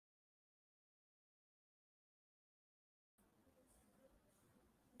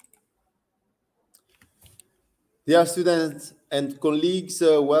Dear students and colleagues,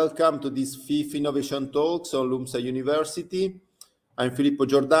 welcome to this fifth Innovation Talks on LUMSA University. I'm Filippo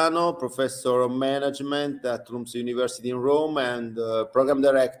Giordano, Professor of Management at LUMSA University in Rome and Program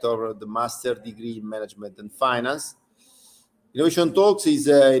Director of the Master Degree in Management and Finance. Innovation Talks is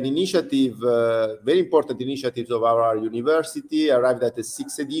an initiative, very important initiative of our university, arrived at the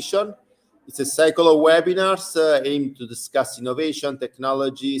 6th edition. It's a cycle of webinars aimed to discuss innovation,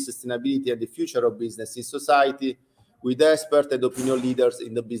 technology, sustainability, and the future of business in society with experts and opinion leaders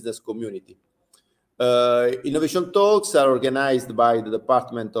in the business community. Innovation Talks are organized by the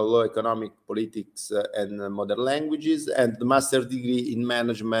Department of Law, Economic Politics and Modern Languages and the Master Degree in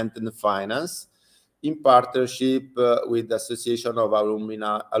Management and Finance in partnership with the Association of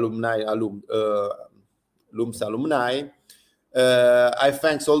LUMSA Alumni. I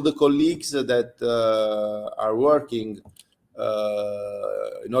thank all the colleagues that are working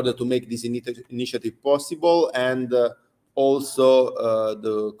in order to make this initiative possible, and also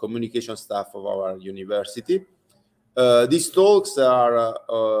the communication staff of our university. These talks are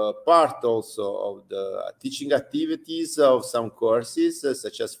part also of the teaching activities of some courses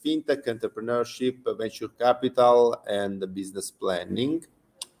such as fintech, entrepreneurship, venture capital, and business planning.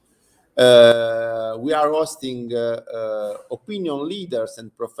 We are hosting opinion leaders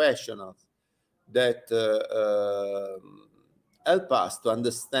and professionals that help us to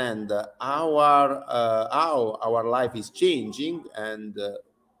understand how our life is changing and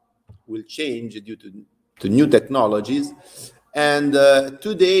will change due to new technologies. And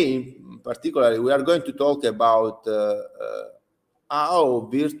today, particularly, we are going to talk about how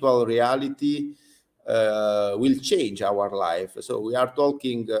virtual reality will change our life. So we are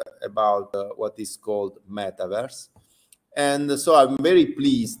talking about what is called Metaverse. And so I'm very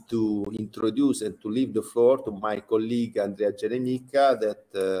pleased to introduce and to leave the floor to my colleague, Andrea Geremicca,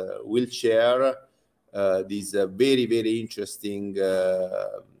 that will share these very, very interesting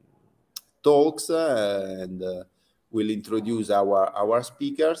talks and will introduce our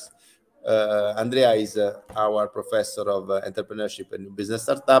speakers. Andrea is our professor of entrepreneurship and business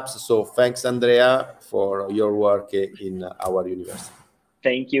startups. So thanks, Andrea, for your work in our university.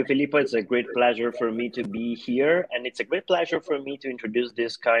 Thank you, Filippo. It's a great pleasure for me to be here. And it's a great pleasure for me to introduce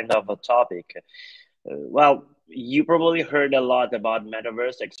this kind of a topic. Well, you probably heard a lot about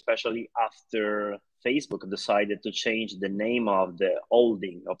Metaverse, especially after Facebook decided to change the name of the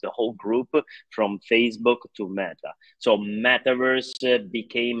holding of the whole group from Facebook to Meta. So Metaverse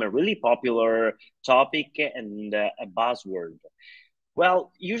became a really popular topic and a buzzword.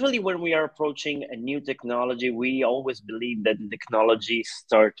 Well, usually when we are approaching a new technology, we always believe that the technology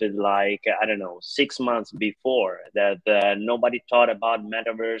started like, I don't know, 6 months before, that nobody thought about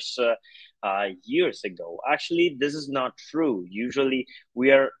Metaverse years ago. Actually, this is not true. Usually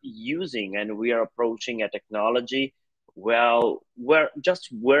we are using and we are approaching a technology, well, where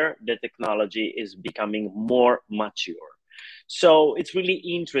the technology is becoming more mature. So it's really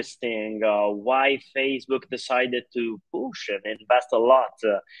interesting why Facebook decided to push and invest a lot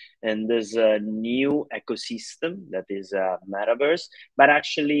in this new ecosystem that is Metaverse. But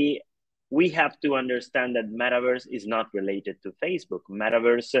actually, we have to understand that Metaverse is not related to Facebook.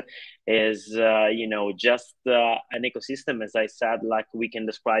 Metaverse is, just an ecosystem, as I said, like we can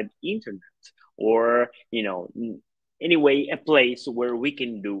describe internet or, anyway, a place where we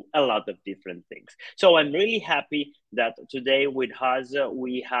can do a lot of different things. So I'm really happy that today with us,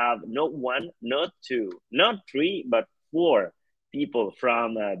 we have not one, not two, not three, but 4 people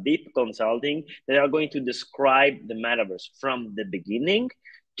from Deep Consulting that are going to describe the Metaverse from the beginning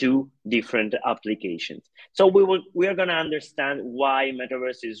to different applications. So we are going to understand why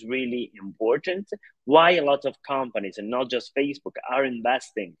Metaverse is really important, why a lot of companies and not just Facebook are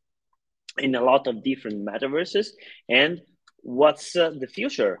investing in a lot of different metaverses, and what's the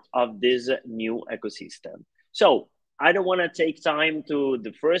future of this new ecosystem. So I don't want to take time to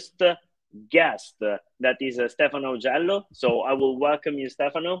the first guest, that is Stefano Augello. So I will welcome you,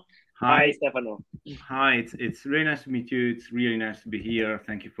 Stefano. Hi, Stefano. Hi, it's really nice to meet you. It's really nice to be here.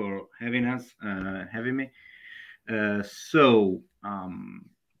 Thank you for having us, having me.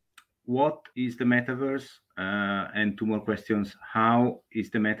 What is the Metaverse? And 2 more questions. How is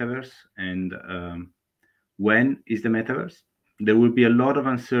the Metaverse? And when is the Metaverse? There will be a lot of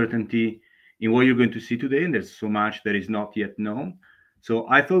uncertainty in what you're going to see today, and there's so much that is not yet known. So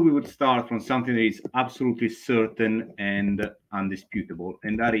I thought we would start from something that is absolutely certain and undisputable,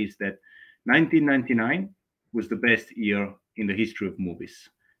 and that is that 1999 was the best year in the history of movies.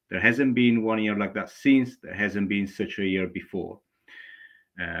 There hasn't been one year like that since. There hasn't been such a year before.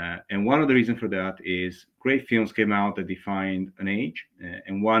 And one of the reasons for that is great films came out that defined an age,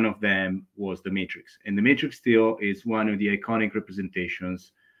 and one of them was The Matrix. And The Matrix still is one of the iconic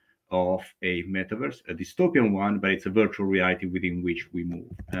representations of a metaverse, a dystopian one, but it's a virtual reality within which we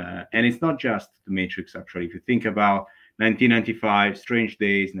move. And it's not just The Matrix, actually. If you think about 1995, Strange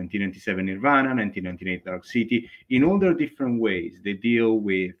Days, 1997, Nirvana, 1998, Dark City, in all their different ways, they deal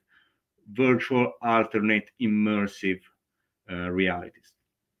with virtual, alternate, immersive realities.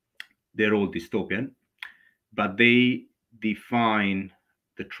 They're all dystopian, but they define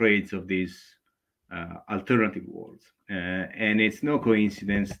the traits of these alternative worlds. And it's no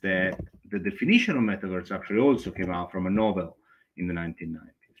coincidence that the definition of metaverse actually also came out from a novel in the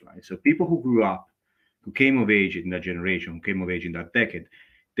 1990s, right? So people who grew up, who came of age in that generation, who came of age in that decade,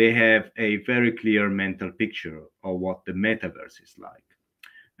 they have a very clear mental picture of what the metaverse is like.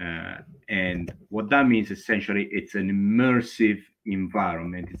 And what that means, essentially, it's an immersive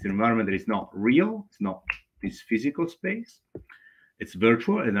environment. It's an environment that is not real. It's not this physical space. It's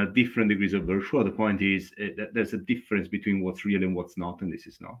virtual, and there are different degrees of virtual. The point is that there's a difference between what's real and what's not, and this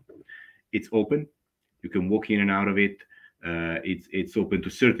is not. It's open. You can walk in and out of it. It's open to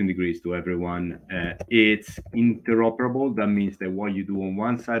certain degrees to everyone. It's interoperable. That means that what you do on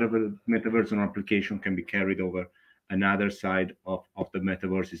one side of a metaverse or application can be carried over another side of the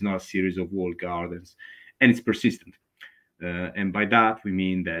metaverse. Is not a series of walled gardens, and it's persistent. And by that, we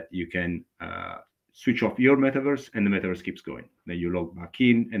mean that you can switch off your metaverse and the metaverse keeps going. Then you log back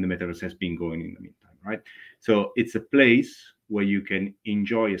in and the metaverse has been going in the meantime, right? So it's a place where you can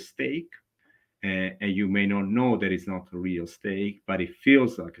enjoy a steak, and you may not know that it's not a real steak, but it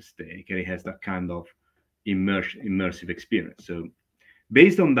feels like a steak, and it has that kind of immersive experience. So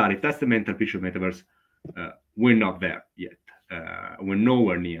based on that, if that's the mental picture of metaverse, we're not there yet. We're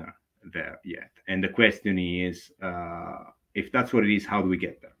nowhere near there yet. And the question is, if that's what it is, how do we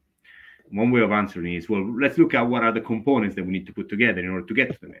get there? One way of answering is, well, let's look at what are the components that we need to put together in order to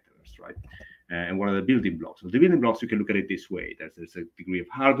get to the metaverse, right? And what are the building blocks? Well, the building blocks, you can look at it this way. There's a degree of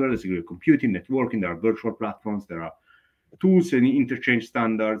hardware, there's a degree of computing, networking, there are virtual platforms, there are tools and interchange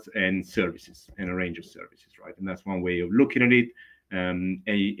standards and services, and a range of services, right? And that's one way of looking at it. And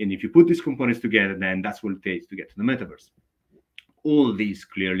if you put these components together, then that's what it takes to get to the metaverse. All these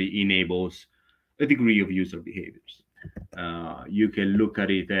clearly enables a degree of user behaviors. You can look at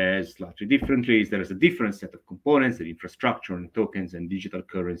it as slightly differently. There is a different set of components, and infrastructure and tokens and digital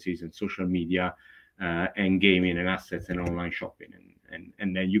currencies and social media and gaming and assets and online shopping.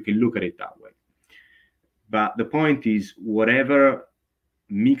 And then you can look at it that way. But the point is, whatever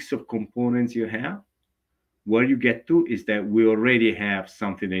mix of components you have, where you get to is that we already have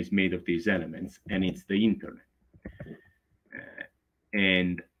something that is made of these elements, and it's the internet.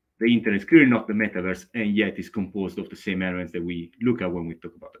 And the internet is clearly not the metaverse, and yet is composed of the same elements that we look at when we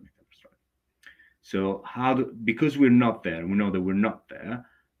talk about the metaverse, right? So because we're not there, we know that we're not there,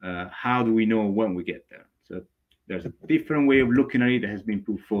 how do we know when we get there? So there's a different way of looking at it that has been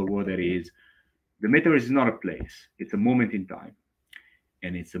put forward. That is, the metaverse is not a place, it's a moment in time.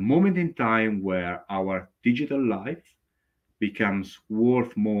 And it's a moment in time where our digital life becomes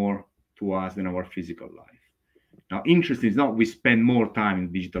worth more to us than our physical life. Now, interesting is not we spend more time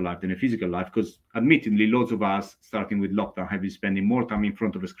in digital life than a physical life, because admittedly, lots of us, starting with lockdown, have been spending more time in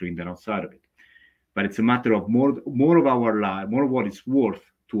front of a screen than outside of it. But it's a matter of more of our life, more of what it's worth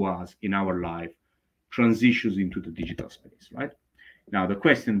to us in our life transitions into the digital space, right? Now, the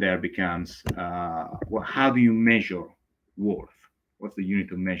question there becomes, well, how do you measure worth? What's the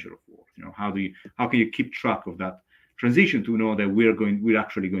unit of measure of worth? You know, how can you keep track of that transition to know that we're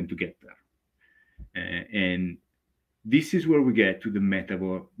actually going to get there? And this is where we get to the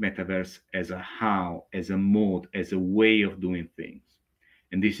metaverse as a how, as a mode, as a way of doing things.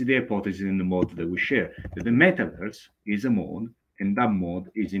 And this is the hypothesis in the mode that we share, that the metaverse is a mode, and that mode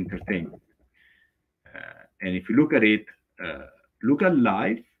is entertainment. And if you look at it, look at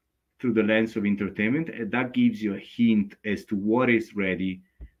life through the lens of entertainment, and that gives you a hint as to what is ready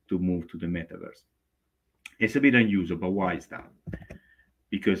to move to the metaverse. It's a bit unusual, but why is that?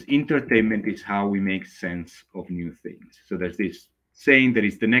 Because entertainment is how we make sense of new things. So there's this saying that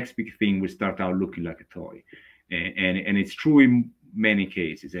it's the next big thing will start out looking like a toy. And it's true in many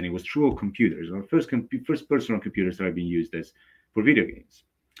cases. And it was true of computers. Our first personal computers have been used for video games.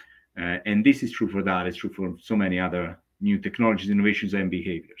 And this is true for that. It's true for so many other new technologies, innovations, and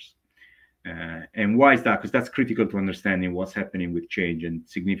behaviors. And why is that? Because that's critical to understanding what's happening with change and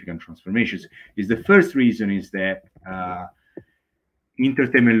significant transformations. The first reason is that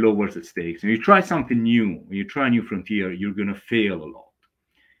entertainment lowers the stakes. When you try something new, when you try a new frontier, you're going to fail a lot.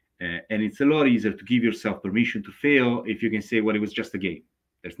 And it's a lot easier to give yourself permission to fail if you can say, well, it was just a game.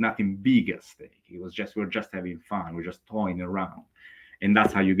 There's nothing big at stake. It was just, we're just having fun. We're just toying around. And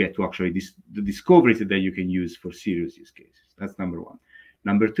that's how you get to actually the discoveries that you can use for serious use cases. That's number one.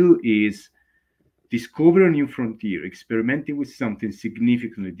 Number two is discover a new frontier. Experimenting with something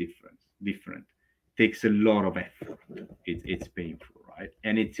significantly different takes a lot of effort. It's painful, right?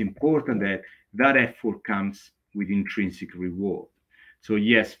 And it's important that that effort comes with intrinsic reward. So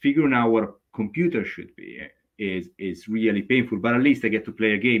yes, figuring out what a computer should be is really painful, but at least I get to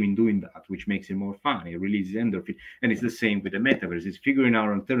play a game in doing that, which makes it more fun. It releases endorphin. And it's the same with the metaverse. It's figuring out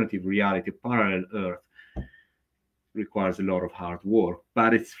alternative reality, parallel Earth, requires a lot of hard work,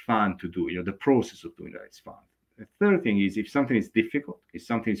 but it's fun to do. You know, the process of doing that is fun. The third thing is, if something is difficult, if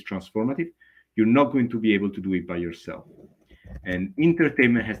something is transformative, you're not going to be able to do it by yourself. And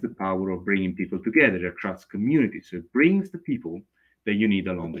entertainment has the power of bringing people together. It attracts communities. So it brings the people that you need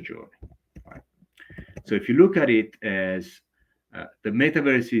along the journey. Right? So if you look at it as the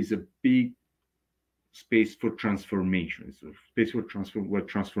metaverse is a big space for transformation. It's a space where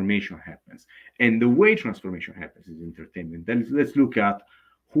transformation happens. And the way transformation happens is entertainment. Then let's look at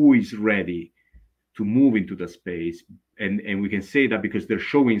who is ready to move into the space. And we can say that because they're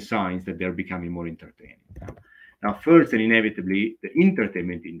showing signs that they're becoming more entertaining. Now, first and inevitably, the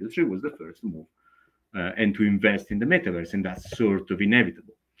entertainment industry was the first to move and to invest in the metaverse, and that's sort of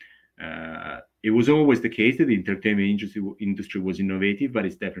inevitable. It was always the case that the entertainment industry was innovative, but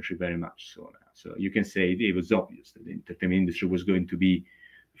it's definitely very much so now. So you can say it was obvious that the entertainment industry was going to be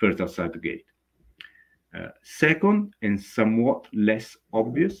first outside the gate. Second, and somewhat less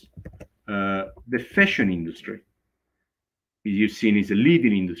obvious, the fashion industry, you've seen, is a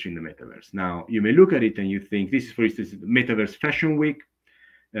leading industry in the metaverse. Now, you may look at it and you think, this is, for instance, the Metaverse Fashion Week.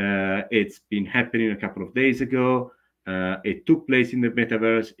 It's been happening a couple of days ago. It took place in the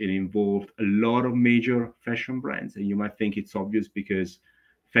metaverse. It involved a lot of major fashion brands. And you might think it's obvious because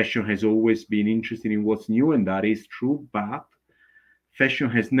fashion has always been interested in what's new, and that is true. But fashion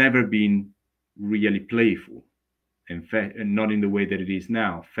has never been really playful, and not in the way that it is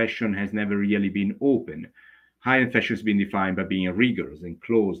now. Fashion has never really been open. High-end fashion has been defined by being rigorous and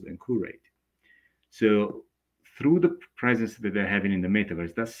closed and curated. So through the presence that they're having in the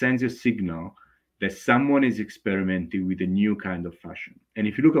metaverse, that sends a signal that someone is experimenting with a new kind of fashion. And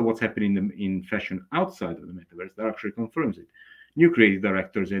if you look at what's happening in fashion outside of the metaverse, that actually confirms it. New creative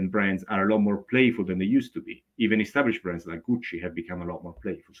directors and brands are a lot more playful than they used to be. Even established brands like Gucci have become a lot more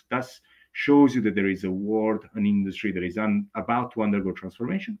playful. So that shows you that there is a world, an industry that is about to undergo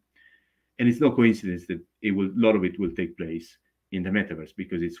transformation. And it's no coincidence that a lot of it will take place in the metaverse,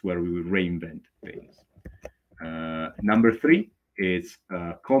 because it's where we will reinvent things. Number three is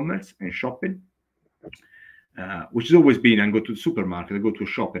commerce and shopping, which has always been, I go to the supermarket, I go to a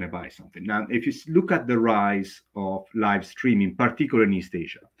shop and I buy something. Now, if you look at the rise of live streaming, particularly in East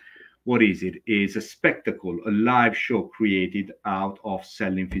Asia, what is it? It's a spectacle, a live show created out of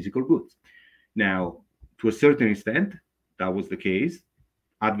selling physical goods. Now, to a certain extent, that was the case.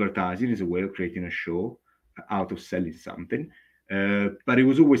 Advertising is a way of creating a show out of selling something, but it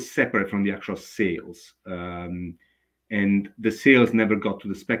was always separate from the actual sales. And the sales never got to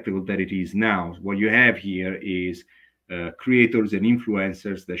the spectacle that it is now. What you have here is creators and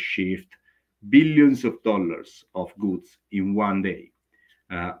influencers that shift billions of dollars of goods in one day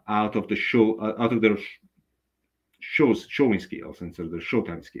out of the show, out of their showing skills and so the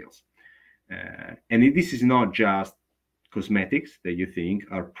showtime skills. And this is not just cosmetics that you think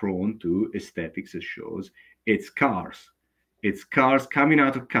are prone to aesthetics as shows. It's cars. It's cars coming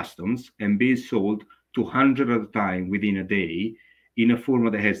out of customs and being sold 200 at a time within a day in a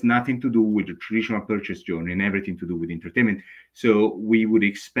format that has nothing to do with the traditional purchase journey and everything to do with entertainment. So we would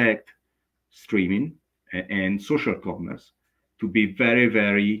expect streaming and social commerce to be very,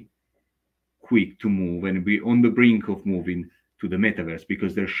 very quick to move and be on the brink of moving to the metaverse,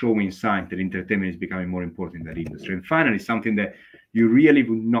 because they're showing signs that entertainment is becoming more important in that industry. And finally, something that you really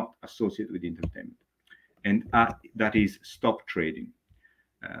would not associate with entertainment, and that is stock trading.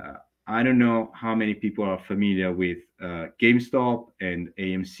 I don't know how many people are familiar with GameStop and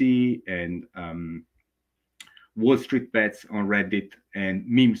AMC and Wall Street Bets on Reddit and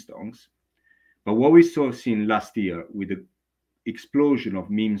meme stocks. But what we saw seen last year with the explosion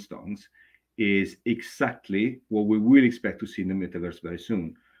of meme stocks is exactly what we will expect to see in the metaverse very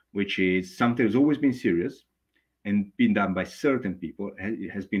soon, which is something that's always been serious and been done by certain people.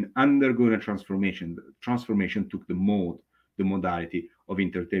 It has been undergoing a transformation. The transformation took the modality of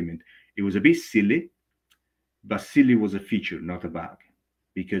entertainment. It was a bit silly, but silly was a feature, not a bug,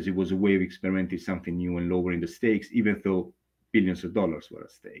 because it was a way of experimenting something new and lowering the stakes, even though billions of dollars were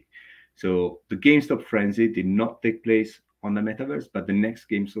at stake. So the GameStop frenzy did not take place on the metaverse, but the next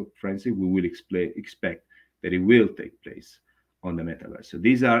games of frenzy, we will expect that it will take place on the metaverse. So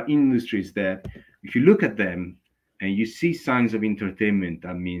these are industries that, if you look at them and you see signs of entertainment,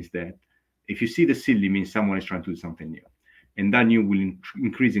 that means that if you see the silly, means someone is trying to do something new. And that new will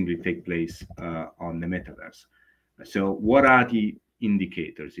increasingly take place on the metaverse. So what are the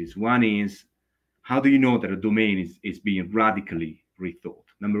indicators? One is, how do you know that a domain is being radically rethought?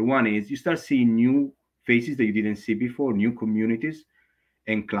 Number one is you start seeing new faces that you didn't see before, new communities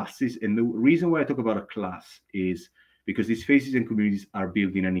and classes. And the reason why I talk about a class is because these faces and communities are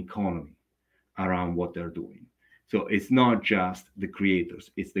building an economy around what they're doing. So it's not just the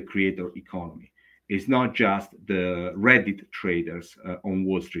creators, it's the creator economy. It's not just the Reddit traders on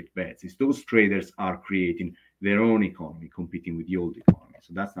Wall Street bets. It's those traders are creating their own economy, competing with the old economy.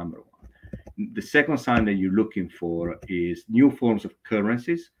 So that's number one. The second sign that you're looking for is new forms of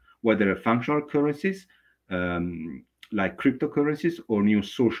currencies, whether functional currencies like cryptocurrencies or new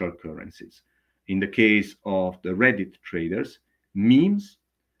social currencies. In the case of the Reddit traders, memes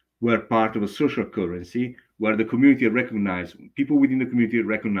were part of a social currency where the community recognized, people within the community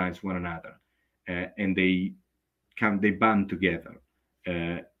recognize one another, and they band together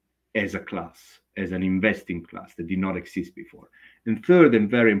as a class, as an investing class that did not exist before. And third, and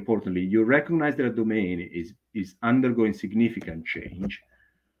very importantly, you recognize that a domain is undergoing significant change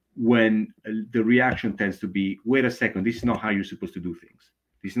when the reaction tends to be, wait a second, this is not how you're supposed to do things.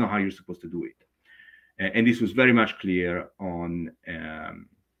 This is not how you're supposed to do it. And this was very much clear on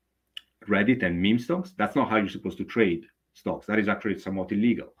Reddit and meme stocks. That's not how you're supposed to trade stocks. That is actually somewhat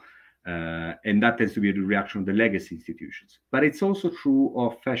illegal. And that tends to be the reaction of the legacy institutions. But it's also true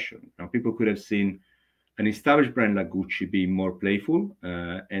of fashion. Now, people could have seen an established brand like Gucci being more playful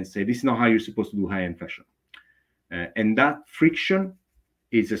and say, this is not how you're supposed to do high-end fashion. And that friction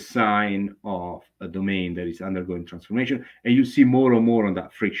is a sign of a domain that is undergoing transformation. And you see more and more on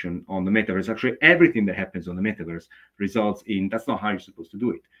that friction on the metaverse. Actually, everything that happens on the metaverse results in, that's not how you're supposed to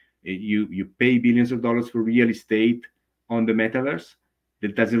do it. You pay billions of dollars for real estate on the metaverse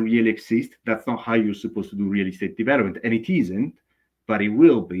that doesn't really exist. That's not how you're supposed to do real estate development. And it isn't, but it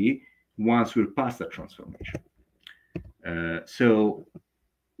will be once we're past that transformation. So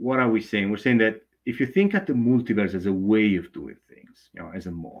what are we saying? We're saying that if you think at the multiverse as a way of doing things, as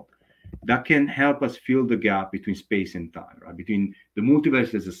a mode, that can help us fill the gap between space and time, right? Between the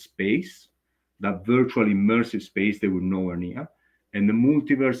multiverse as a space, that virtual immersive space that we're nowhere near, and the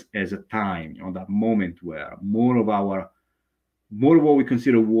multiverse as a time, that moment where more of what we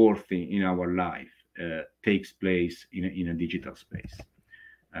consider worthy in our life takes place in a digital space.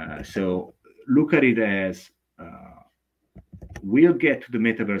 So look at it as we'll get to the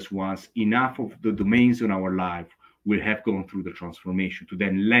metaverse once enough of the domains in our life will have gone through the transformation to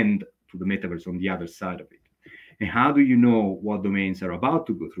then land to the metaverse on the other side of it. And how do you know what domains are about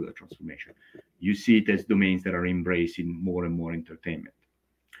to go through the transformation? You see it as domains that are embracing more and more entertainment.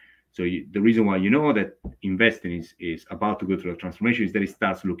 So the reason why you know that investing is about to go through a transformation is that it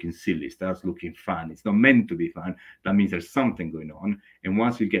starts looking silly, starts looking fun. It's not meant to be fun. That means there's something going on. And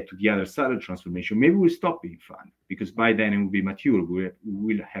once we get to the other side of the transformation, maybe we'll stop being fun, because by then it will be mature. We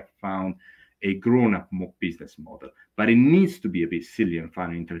will have found a grown-up business model. But it needs to be a bit silly and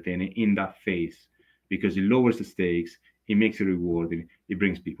fun and entertaining in that phase, because it lowers the stakes, it makes it rewarding, it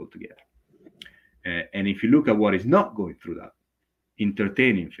brings people together. And if you look at what is not going through that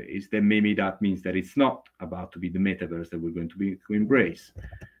entertaining phase, then maybe that means that it's not about to be the metaverse that we're going to embrace.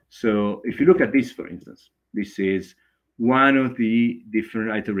 So if you look at this, for instance, this is one of the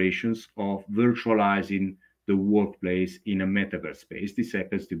different iterations of virtualizing the workplace in a metaverse space. This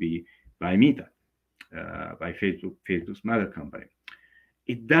happens to be by Meta, by Facebook's mother company.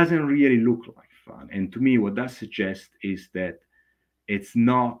 It doesn't really look like fun. And to me, what that suggests is that it's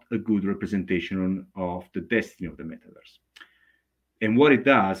not a good representation of the destiny of the metaverse. And what it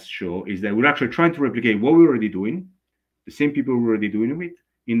does show is that we're actually trying to replicate what we're already doing, the same people we're already doing it,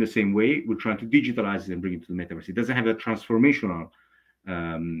 in the same way. We're trying to digitalize it and bring it to the metaverse. It doesn't have a transformational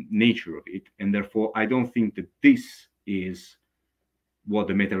nature of it. And therefore, I don't think that this is what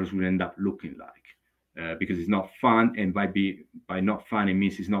the metaverse will end up looking like, because it's not fun. And by not fun, it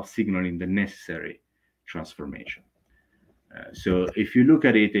means it's not signaling the necessary transformation. So if you look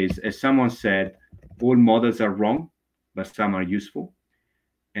at it, as someone said, all models are wrong, but some are useful.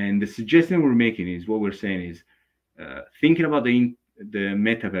 And the suggestion we're making is, what we're saying is, thinking about the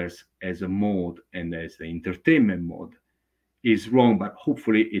metaverse as a mode and as the entertainment mode is wrong, but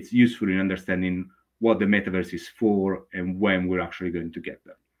hopefully it's useful in understanding what the metaverse is for and when we're actually going to get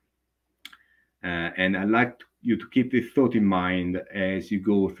there. And I'd like you to keep this thought in mind as you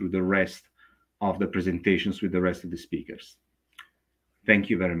go through the rest of the presentations with the rest of the speakers. Thank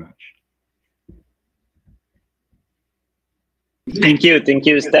you very much. Thank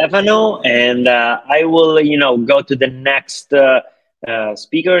you, Stefano. And I will, go to the next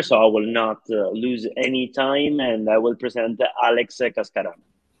speaker, so I will not lose any time, and I will present Alex Cascarano.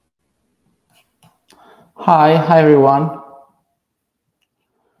 Hi everyone.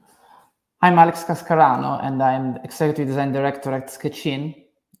 I'm Alex Cascarano, and I'm Executive Design Director at Sketchin,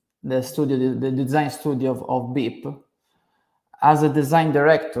 the design studio of BIP. As a design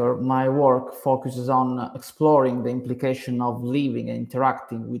director, my work focuses on exploring the implication of living and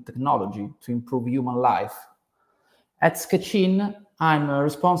interacting with technology to improve human life. At Sketchin, I'm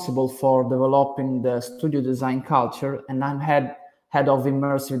responsible for developing the studio design culture, and I'm head of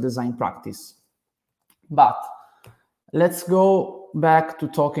immersive design practice. But let's go back to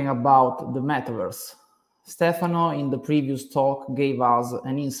talking about the metaverse. Stefano, in the previous talk, gave us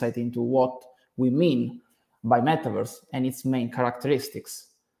an insight into what we mean by metaverse and its main characteristics.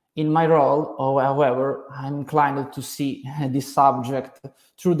 In my role, however, I'm inclined to see this subject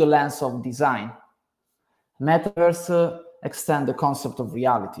through the lens of design. Metaverse extends the concept of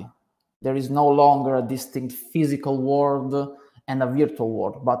reality. There is no longer a distinct physical world and a virtual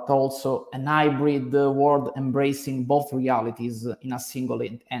world, but also an hybrid world embracing both realities in a single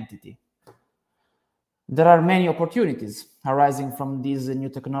entity. There are many opportunities arising from this new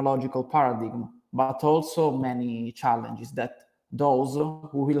technological paradigm, but also many challenges that those who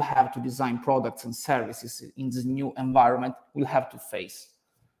will have to design products and services in this new environment will have to face.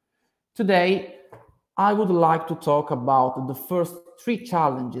 Today, I would like to talk about the first 3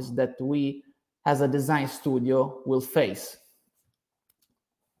 challenges that we as a design studio will face.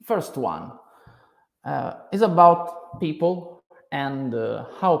 First one is about people and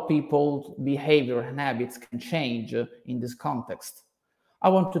how people's behavior and habits can change in this context. I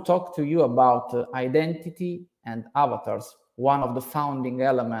want to talk to you about identity and avatars, one of the founding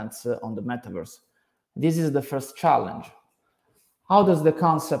elements on the metaverse. This is the first challenge. How does the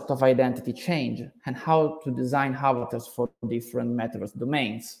concept of identity change, and how to design avatars for different metaverse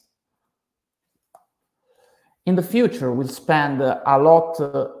domains? In the future, we'll spend a lot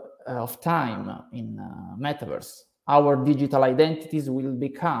of time in metaverse. Our digital identities will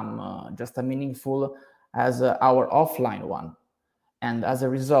become just as meaningful as our offline one. And as a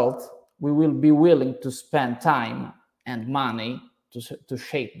result, we will be willing to spend time and money to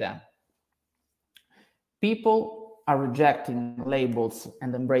shape them. People are rejecting labels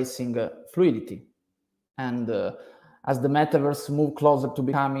and embracing fluidity. And as the metaverse moves closer to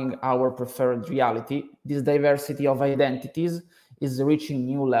becoming our preferred reality, this diversity of identities is reaching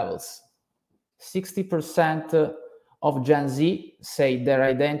new levels. 60% of Gen Z say their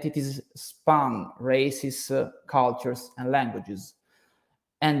identities span races, cultures, and languages.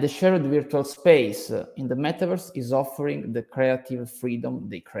 And the shared virtual space in the metaverse is offering the creative freedom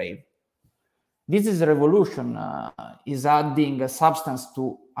they crave. This is a revolution, is adding a substance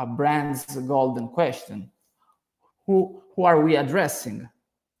to a brand's golden question. Who are we addressing?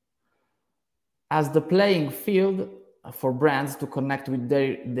 As the playing field for brands to connect with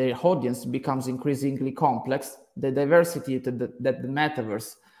their audience becomes increasingly complex, the diversity that the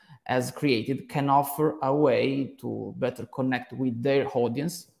metaverse has created can offer a way to better connect with their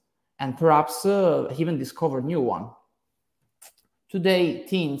audience and perhaps even discover new one. Today,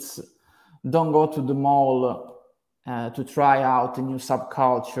 teens don't go to the mall to try out new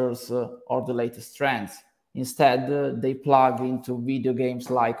subcultures or the latest trends. Instead, they plug into video games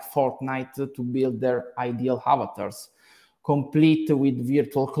like Fortnite to build their ideal avatars, complete with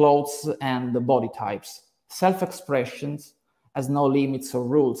virtual clothes and body types. Self-expressions has no limits or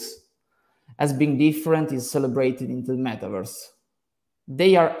rules, as being different is celebrated in the metaverse.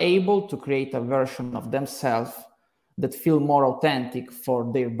 They are able to create a version of themselves that feel more authentic for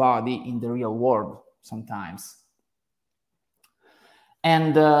their body in the real world sometimes.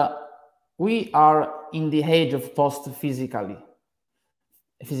 And we are in the age of post-physicality,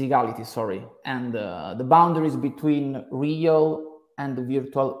 and the boundaries between real and the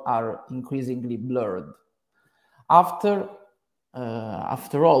virtual are increasingly blurred. After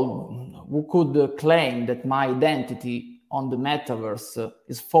all, who could claim that my identity on the metaverse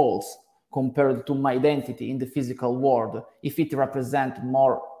is false compared to my identity in the physical world if it represents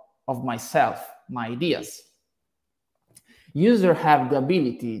more of myself, my ideas? Users have the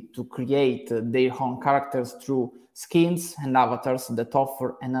ability to create their own characters through skins and avatars that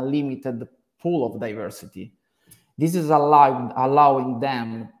offer an unlimited pool of diversity. This is allowing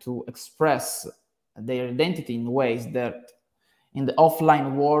them to express their identity in ways that in the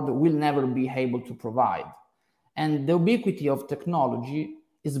offline world will never be able to provide. And the ubiquity of technology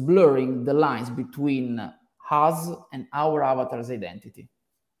is blurring the lines between us and our avatar's identity.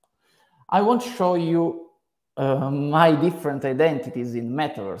 I want to show you my different identities in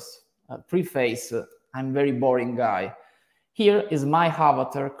Metaverse. Preface, I'm a very boring guy. Here is my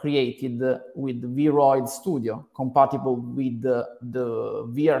avatar created with Vroid Studio, compatible with the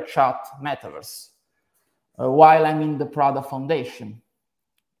VRChat Metaverse, while I'm in the Prada Foundation.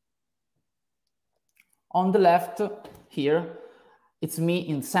 On the left here, it's me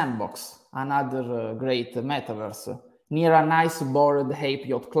in Sandbox, another great Metaverse, near a nice bored Ape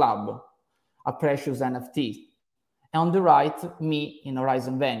Yacht Club, a precious NFT. And on the right, me in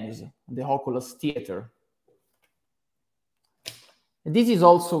Horizon Venues, the Oculus Theater. This is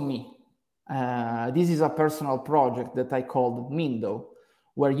also me. This is a personal project that I called Mindo,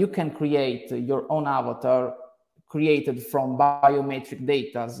 where you can create your own avatar created from biometric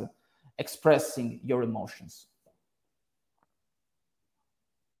data expressing your emotions.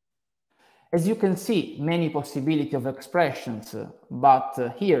 As you can see, many possibilities of expressions,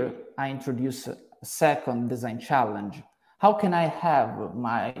 but here I introduce a second design challenge. How can I have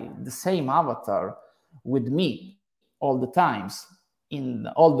the same avatar with me all the times in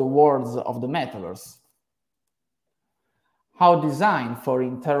all the worlds of the Metaverse? How design for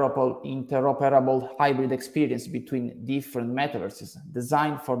interoperable hybrid experience between different Metaverses,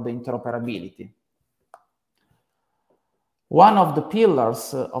 designed for the interoperability. One of the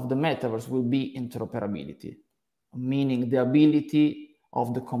pillars of the Metaverse will be interoperability, meaning the ability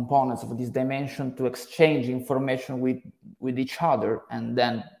of the components of this dimension to exchange information with each other and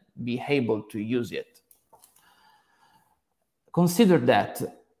then be able to use it. Consider that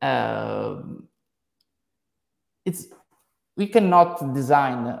we cannot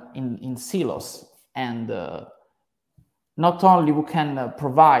design in silos, and not only we can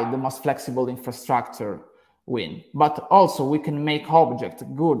provide the most flexible infrastructure but also we can make objects,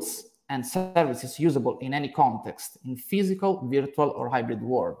 goods, and services usable in any context, in physical, virtual, or hybrid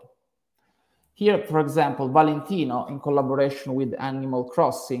world. Here, for example, Valentino, in collaboration with Animal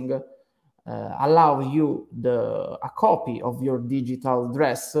Crossing, allow you a copy of your digital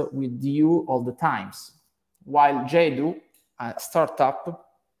dress with you all the times, while Jedu, a startup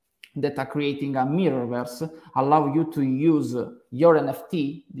that are creating a mirrorverse, allow you to use your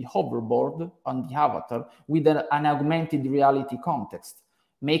NFT, the hoverboard on the avatar, with an augmented reality context,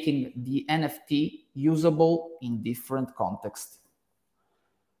 making the NFT usable in different contexts.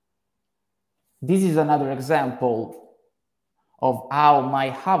 This is another example of how my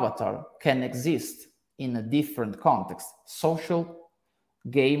avatar can exist in a different context, social,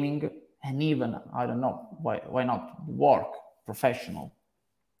 gaming, and even, I don't know, why not work, professional.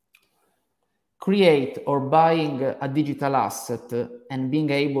 Create or buying a digital asset and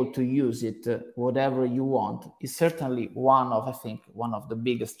being able to use it whatever you want is certainly one of the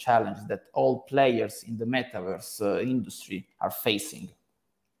biggest challenges that all players in the Metaverse industry are facing.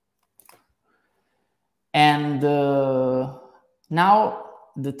 And now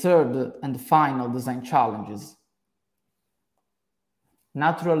the third and final design challenges.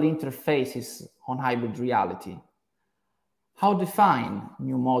 Natural interfaces on hybrid reality. How define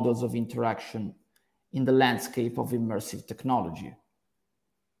new models of interaction in the landscape of immersive technology?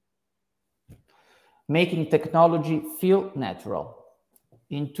 Making technology feel natural,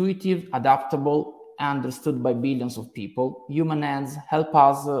 intuitive, adaptable, understood by billions of people. Human hands help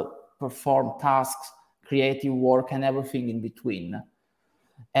us perform tasks, creative work, and everything in between.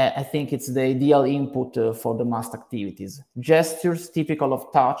 I think it's the ideal input for the mass activities. Gestures typical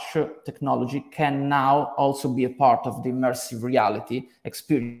of touch technology can now also be a part of the immersive reality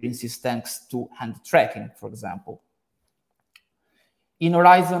experiences thanks to hand tracking, for example. In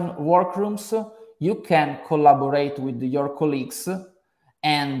Horizon workrooms, you can collaborate with your colleagues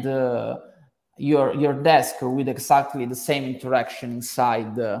and your desk with exactly the same interaction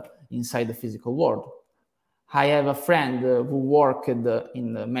inside the physical world. I have a friend who worked in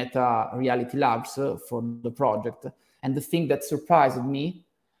the Meta Reality Labs for the project, and the thing that surprised me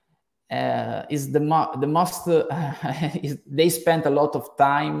is they spent a lot of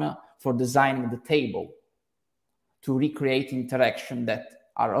time for designing the table to recreate interaction that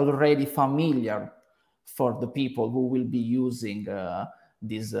are already familiar for the people who will be using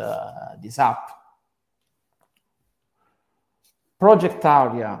this app. Project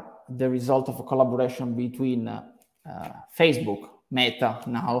area, the result of a collaboration between Facebook, Meta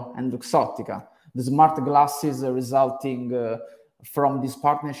now, and Luxottica. The smart glasses resulting from this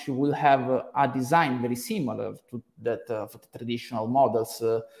partnership will have a design very similar to that of the traditional models,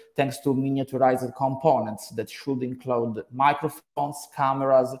 thanks to miniaturized components that should include microphones,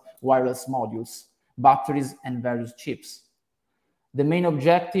 cameras, wireless modules, batteries, and various chips. The main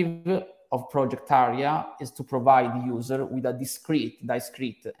objective of Project Aria is to provide the user with a discrete,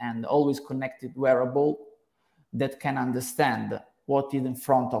 and always connected wearable that can understand what is in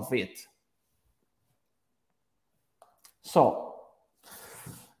front of it. So,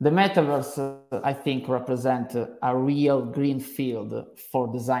 the Metaverse, I think, represents a real green field for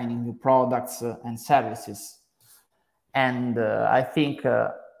designing new products and services. And I think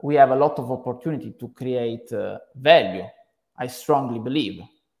we have a lot of opportunity to create value, I strongly believe.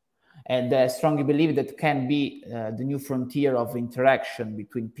 And I strongly believe that can be the new frontier of interaction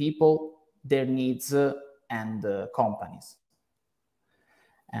between people, their needs, and companies.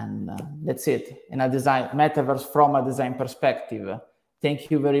 And that's it. In a design Metaverse from a design perspective.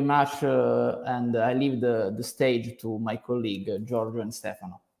 Thank you very much, and I leave the stage to my colleague, Giorgio and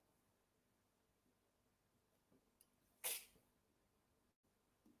Stefano.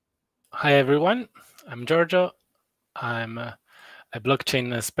 Hi, everyone. I'm Giorgio. I'm a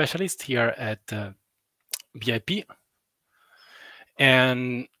blockchain specialist here at BIP.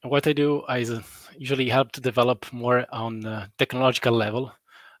 And what I do is usually help to develop more on the technological level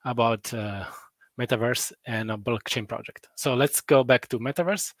about Metaverse and a blockchain project. So let's go back to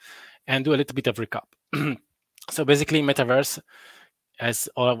Metaverse and do a little bit of recap. So basically, Metaverse, as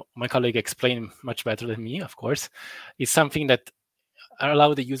all of my colleagues explained much better than me, of course, is something that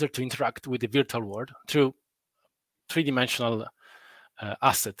allows the user to interact with the virtual world through three-dimensional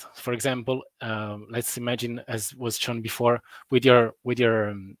asset. For example, let's imagine, as was shown before, with your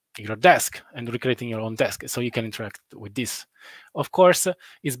desk and recreating your own desk, so you can interact with this. Of course,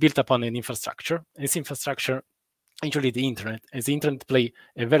 it's built upon an infrastructure. This infrastructure, usually the internet, as the internet play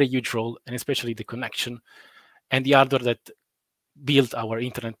a very huge role, and especially the connection and the hardware that built our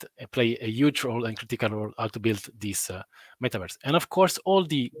internet play a huge role and critical role how to build this metaverse. And of course, all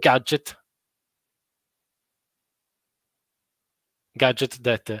the gadget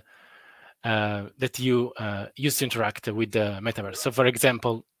that that you use to interact with the metaverse. So, for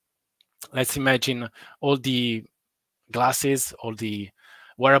example, let's imagine all the glasses, all the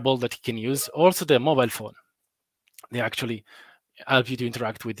wearable that you can use, also the mobile phone. They actually help you to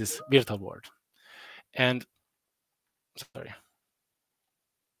interact with this virtual world. And sorry.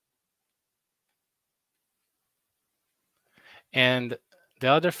 And the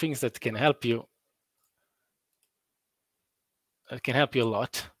other things that can help you a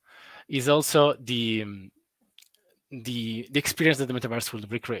lot is also the experience that the metaverse will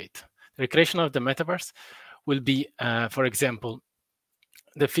recreate. The recreation of the metaverse will be, for example,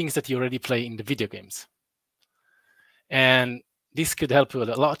 the things that you already play in the video games. And this could help you a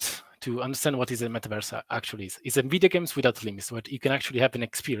lot to understand what is a metaverse actually is. It's a video games without limits, where you can actually have an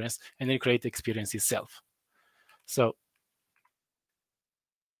experience and then create the experience itself. So,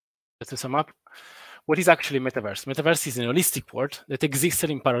 to sum up, what is actually Metaverse? Metaverse is an holistic world that exists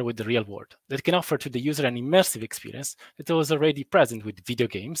in parallel with the real world, that can offer to the user an immersive experience that was already present with video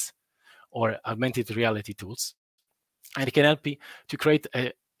games or augmented reality tools. And it can help you to create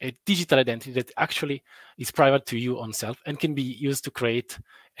a digital identity that actually is private to you own self and can be used to create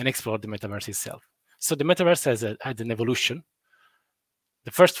and explore the Metaverse itself. So the Metaverse has had an evolution.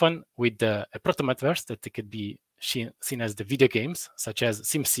 The first one with a proto-Metaverse that could be seen as the video games, such as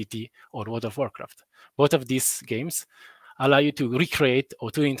SimCity or World of Warcraft. Both of these games allow you to recreate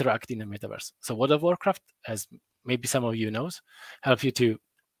or to interact in the metaverse. So World of Warcraft, as maybe some of you knows, help you to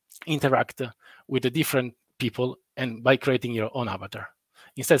interact with the different people and by creating your own avatar.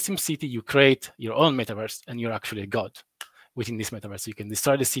 Instead, SimCity, you create your own metaverse and you're actually a god within this metaverse. You can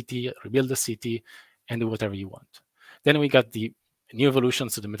destroy the city, rebuild the city, and do whatever you want. Then we got the new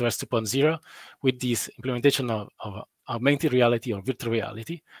evolutions to the Metaverse 2.0 with this implementation of augmented reality or virtual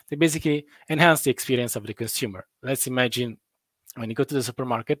reality. They basically enhance the experience of the consumer. Let's imagine when you go to the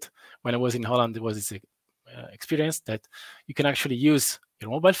supermarket. When I was in Holland, there was this experience that you can actually use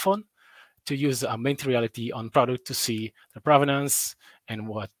your mobile phone to use augmented reality on product to see the provenance and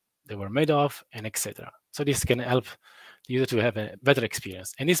what they were made of, and etc. So this can help the user to have a better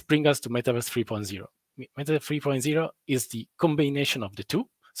experience. And this brings us to Metaverse 3.0. Metaverse 3.0 is the combination of the two,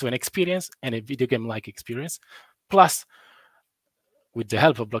 so an experience and a video game-like experience, plus with the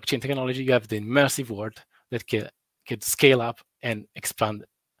help of blockchain technology, you have the immersive world that can scale up and expand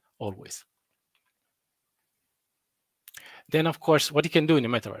always. Then, of course, what you can do in the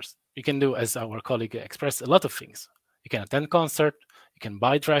metaverse, you can do, as our colleague expressed, a lot of things. You can attend concert, you can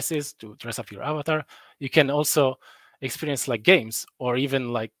buy dresses to dress up your avatar. You can also experience like games, or even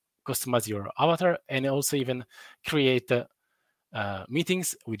like customize your avatar, and also even create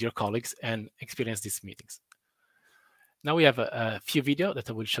meetings with your colleagues and experience these meetings. Now we have a few videos that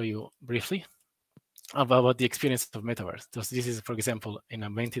I will show you briefly. about the experience of Metaverse. So this is, for example, in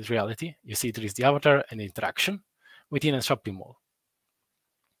augmented reality. You see there is the avatar and the interaction within a shopping mall.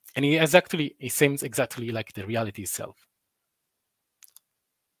 And it seems exactly like the reality itself.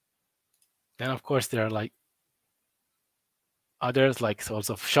 Then, of course, there are like others, like sorts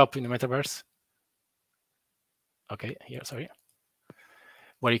of shop in the Metaverse. Okay, here, sorry.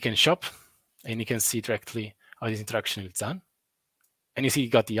 Where you can shop and you can see directly how this interaction is done. And you see you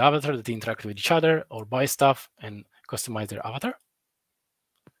got the avatar that interact with each other or buy stuff and customize their avatar.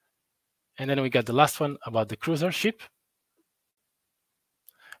 And then we got the last one about the cruiser ship,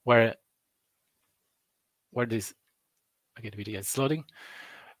 where this, okay, the video is loading,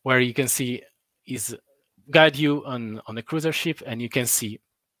 where you can see is guide you on the cruiser ship, and you can see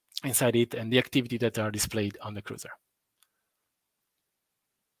inside it and the activity that are displayed on the cruiser.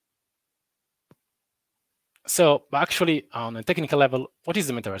 So actually, on a technical level, what is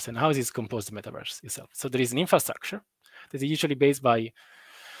the Metaverse and how is it composed, the Metaverse itself? So there is an infrastructure that is usually based by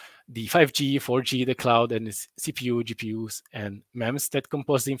the 5G, 4G, the cloud, and the CPU, GPUs, and MEMS that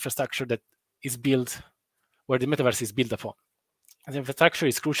compose the infrastructure that is built, where the Metaverse is built upon. And the infrastructure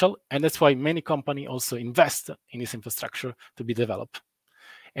is crucial, and that's why many companies also invest in this infrastructure to be developed.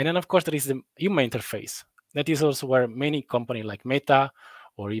 And then, of course, there is the human interface. That is also where many companies like Meta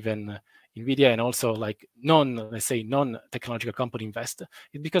or even NVIDIA and also like non-technological company invest.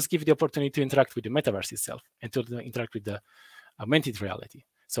 It's because it gives the opportunity to interact with the Metaverse itself and to interact with the augmented reality.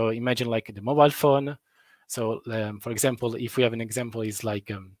 So imagine like the mobile phone. So for example, if we have an example is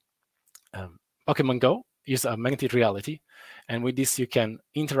like Pokemon Go, use augmented reality. And with this, you can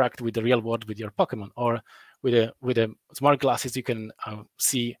interact with the real world with your Pokemon, or with a smart glasses, you can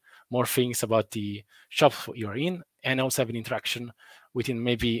see more things about the shop you're in, and also have an interaction within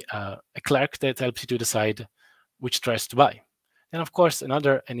maybe a clerk that helps you to decide which dress to buy. And of course, an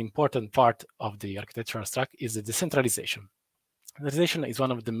important part of the architectural stack is the decentralization. Decentralization is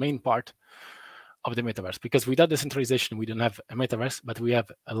one of the main part of the Metaverse, because without decentralization, we don't have a Metaverse, but we have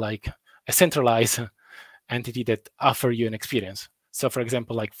a centralized entity that offer you an experience. So for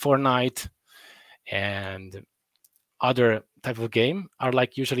example, like Fortnite and other type of game are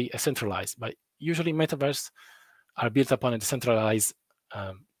like usually centralized, but usually Metaverse are built upon a decentralized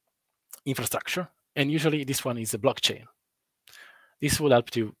infrastructure, and usually this one is a blockchain. This will help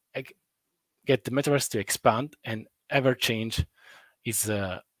to get the Metaverse to expand and ever change its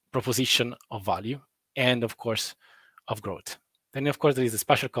proposition of value and, of course, of growth. Then, of course, there is a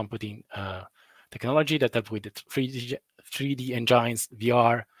spatial computing technology that helps with the 3D engines,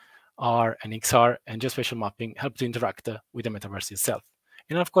 VR, R, and XR, and geospatial mapping help to interact with the Metaverse itself.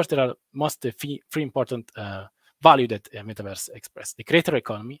 And of course, there are three important value that Metaverse express: the creator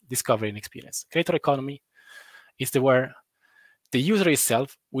economy, discovery, and experience. Creator economy is where the user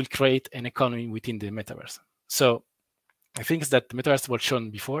itself will create an economy within the Metaverse. So the things that the Metaverse was shown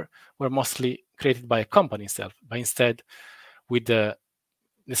before were mostly created by a company itself, but instead, with the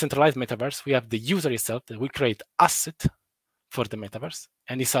decentralized Metaverse, we have the user itself that will create asset for the Metaverse,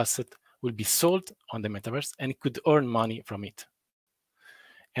 and this asset will be sold on the Metaverse, and it could earn money from it.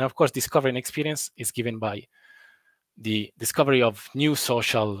 And of course, discovery and experience is given by the discovery of new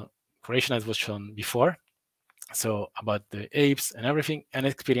social creation, as was shown before. So about the apes and everything, and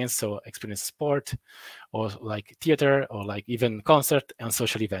experience, so experience sport, or like theater, or like even concert and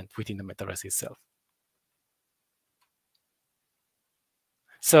social event within the Metaverse itself.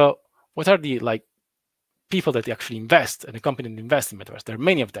 So what are the people that actually invest, and the company that invest in Metaverse? There are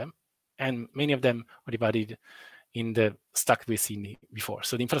many of them, and many of them are divided in the stack we've seen before.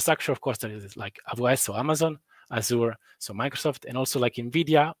 So the infrastructure, of course, there is like AWS, so Amazon, Azure, so Microsoft, and also like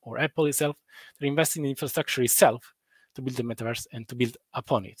NVIDIA or Apple itself. They're investing in the infrastructure itself to build the Metaverse and to build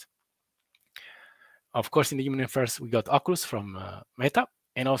upon it. Of course, in the human interface, we got Oculus from Meta,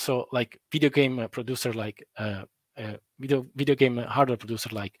 and also like video game producer like video game hardware producer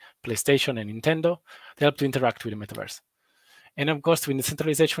like PlayStation and Nintendo. They help to interact with the Metaverse. And of course, with the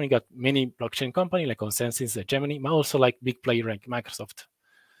centralization, we got many blockchain companies like Consensus, Gemini, but also like big player like Microsoft.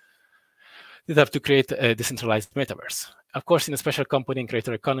 They have to create a decentralized Metaverse. Of course, in a special company and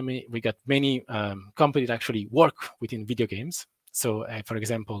creator economy, we got many companies that actually work within video games. So, for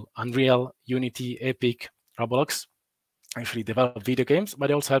example, Unreal, Unity, Epic, Roblox actually develop video games, but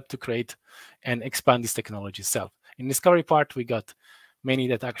they also help to create and expand this technology itself. In the discovery part, we got many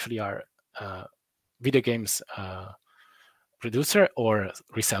that actually are video games producer or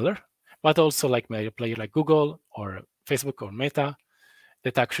reseller, but also like a player like Google or Facebook or Meta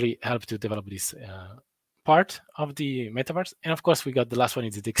that actually help to develop this part of the Metaverse. And of course, we got the last one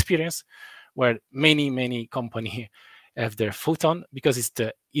is the experience, where many companies have their foot on, because it's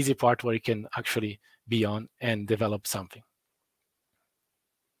the easy part where you can actually be on and develop something.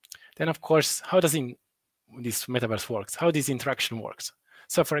 Then, of course, how does this metaverse works? How this interaction works?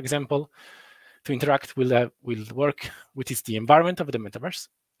 So, for example, to interact will work with the environment of the metaverse.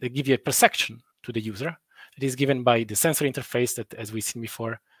 They give you a perception to the user that is given by the sensor interface that, as we've seen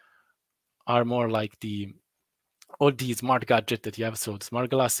before, are more like all the smart gadgets that you have. So the smart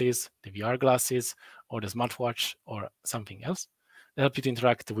glasses, the VR glasses, or the smartwatch, or something else. They help you to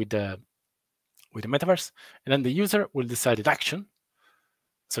interact with the metaverse. And then the user will decide an action,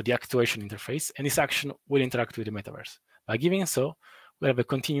 so the actuation interface, and this action will interact with the metaverse. By giving so, we have a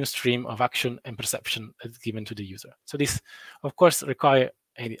continuous stream of action and perception that's given to the user. So this, of course, requires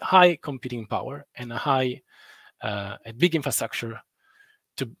a high computing power and a big infrastructure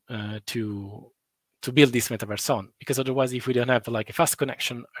to build this metaverse on. Because otherwise, if we don't have like a fast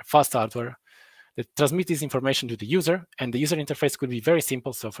connection, a fast hardware that transmits this information to the user, and the user interface could be very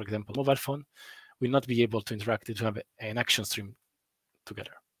simple. So, for example, mobile phone will not be able to interact to have an action stream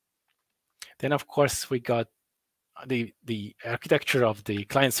together. Then, of course, we got the architecture of the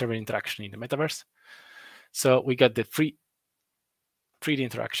client-server interaction in the metaverse. So we got the 3D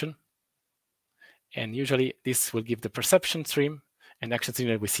interaction, and usually this will give the perception stream and action stream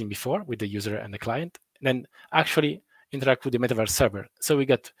that we've seen before with the user and the client, and then actually interact with the metaverse server. So we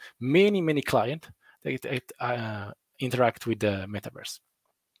got many clients that interact with the metaverse.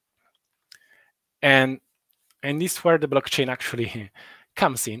 And this is where the blockchain actually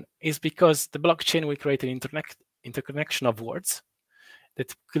comes in, is because the blockchain will create an interconnection of words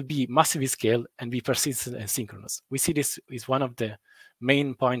that could be massively scaled and be persistent and synchronous. We see this is one of the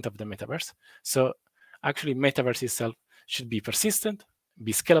main points of the metaverse. So actually, metaverse itself should be persistent,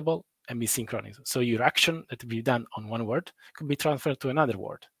 be scalable, and be synchronous. So your action that will be done on one word could be transferred to another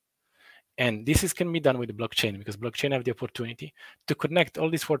word. And this can be done with the blockchain, because blockchain have the opportunity to connect all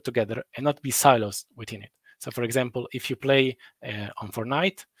these words together and not be silos within it. So for example, if you play on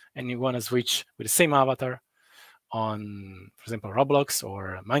Fortnite and you want to switch with the same avatar on, for example, Roblox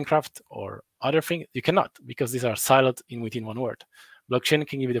or Minecraft or other things, you cannot, because these are siloed within one word. Blockchain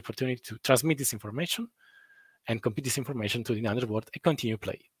can give you the opportunity to transmit this information and compute this information to another word and continue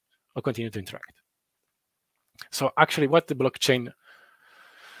play or continue to interact. So actually, what the blockchain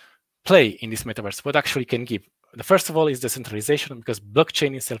play in this metaverse, what actually can give? The first of all is decentralization, because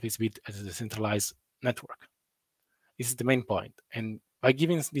blockchain itself is built as a decentralized network. This is the main point. And by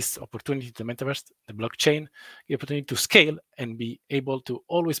giving this opportunity to the metaverse, the blockchain, the opportunity to scale and be able to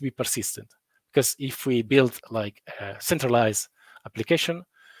always be persistent. Because if we build like a centralized application,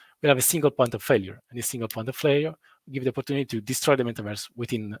 we'll have a single point of failure. And this single point of failure will give the opportunity to destroy the metaverse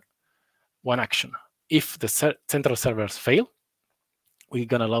within one action. If the central servers fail, we're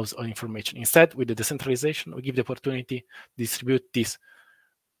going to lose all information. Instead, with the decentralization, we give the opportunity to distribute this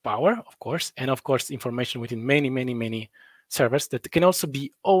power, of course, and of course, information within many servers that can also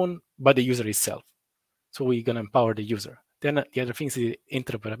be owned by the user itself. So we're going to empower the user. Then the other thing is the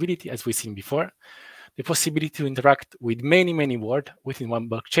interoperability, as we've seen before, the possibility to interact with many words within one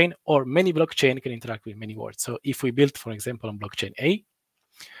blockchain, or many blockchain can interact with many words. So if we build, for example, on blockchain A,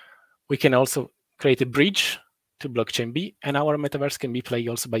 we can also create a bridge to blockchain B, and our metaverse can be played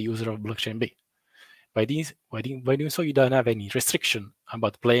also by user of blockchain B. By doing so, you don't have any restriction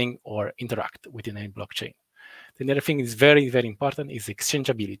about playing or interact within any blockchain. The other thing is very important is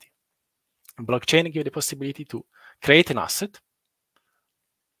exchangeability. Blockchain gives the possibility to create an asset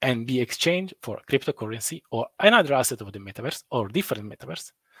and be exchanged for cryptocurrency or another asset of the metaverse or different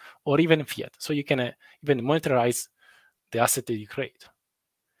metaverse or even fiat. So you can even monetize the asset that you create.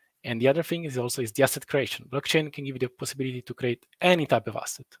 And the other thing is also the asset creation. Blockchain can give you the possibility to create any type of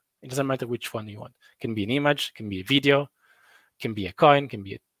asset. It doesn't matter which one you want. It can be an image, it can be a video, it can be a coin,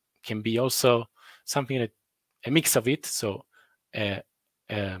 can be also something that a mix of it. So an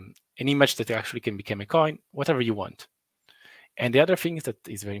image that actually can become a coin, whatever you want. And the other thing is that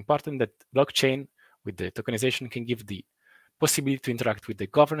is very important, that blockchain with the tokenization can give the possibility to interact with the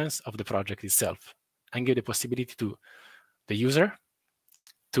governance of the project itself and give the possibility to the user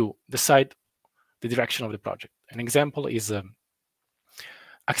to decide the direction of the project. An example is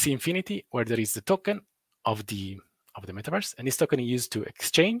Axie Infinity, where there is the token of the metaverse, and this token is used to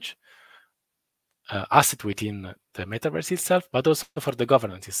exchange asset within the metaverse itself, but also for the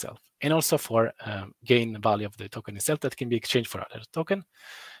governance itself, and also for gain value of the token itself that can be exchanged for other token.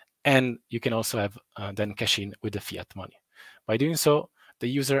 And you can also have then cash in with the fiat money. By doing so, the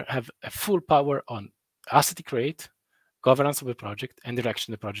user have a full power on asset to create, governance of the project, and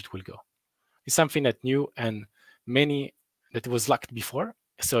direction the project will go. It's something that new and many that was lacked before.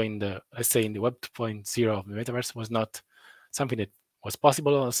 So in the, let's say in the Web 2.0 of the metaverse was not something that was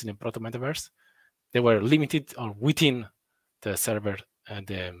possible also in the proto metaverse. they were limited or within the server,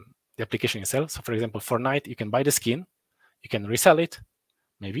 the application itself. So for example, Fortnite, you can buy the skin, you can resell it,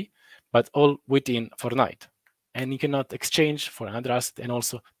 maybe, but all within Fortnite. And you cannot exchange for another asset and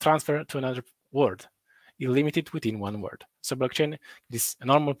also transfer to another world. You're limited within one word. So blockchain is a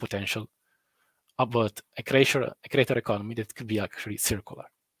normal potential about a creator economy that could be actually circular.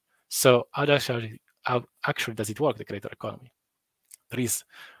 So how actually does it work, the creator economy? There is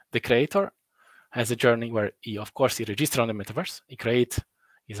the creator has a journey where he registers on the metaverse, he creates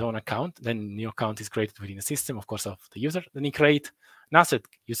his own account, then a new account is created within the system, of course, of the user. Then he creates an asset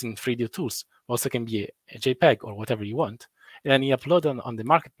using 3D tools, also can be a JPEG or whatever you want. And then he uploads on the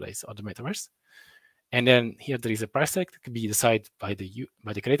marketplace of the metaverse. And then here there is a price tag that could be decided by the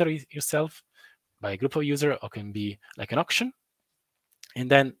creator yourself, by a group of users, or can be like an auction. And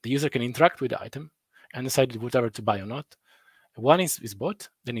then the user can interact with the item and decide whatever to buy or not. One is bought,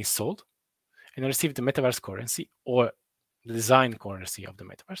 then is sold, and receive the metaverse currency or the design currency of the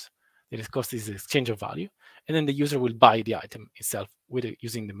metaverse. That is cost is the exchange of value, and then the user will buy the item itself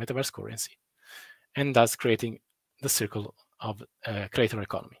using the metaverse currency, and thus creating the circle of creator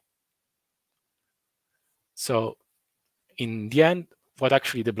economy. So in the end, what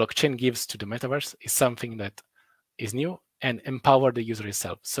actually the blockchain gives to the metaverse is something that is new and empower the user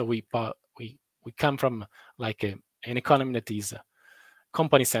itself. So we come from like an economy that is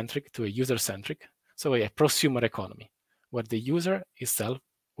company-centric to a user-centric, so a prosumer economy, where the user itself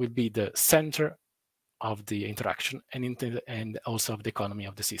will be the center of the interaction and also of the economy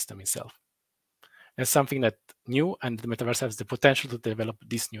of the system itself. That's something that new, and the metaverse has the potential to develop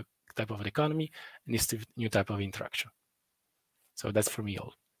this new type of economy and this new type of interaction. So that's for me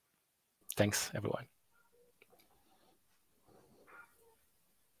all. Thanks, everyone.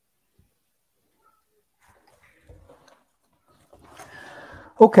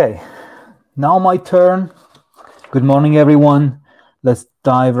 Okay, now my turn. Good morning, everyone. Let's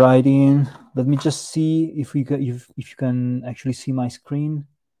dive right in. Let me just see if you can actually see my screen.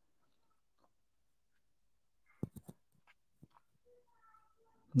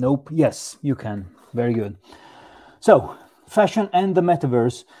 Nope. Yes, you can. Very good. So, fashion and the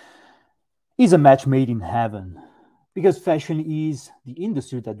metaverse is a match made in heaven, because fashion is the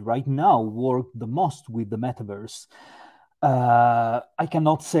industry that right now works the most with the metaverse. I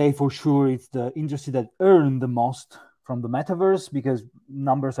cannot say for sure it's the industry that earned the most from the metaverse, because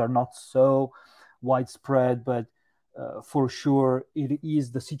numbers are not so widespread, but for sure it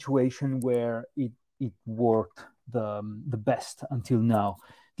is the situation where it worked the best until now.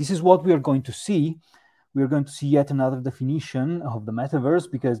 This is what we are going to see. We are going to see yet another definition of the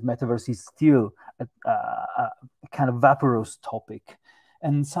metaverse, because metaverse is still a kind of vaporous topic,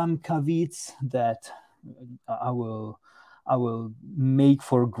 and some caveats that I will make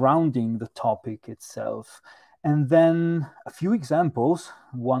for grounding the topic itself, and then a few examples,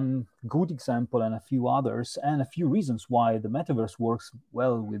 one good example and a few others, and a few reasons why the metaverse works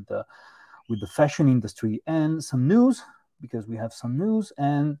well with the fashion industry, and some news, because we have some news,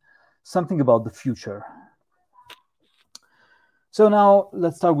 and something about the future. So now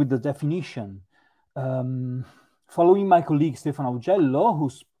let's start with the definition. Following my colleague Stefano Augello, who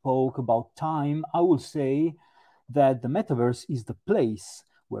spoke about time, I will say that the metaverse is the place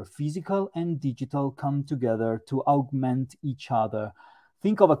where physical and digital come together to augment each other.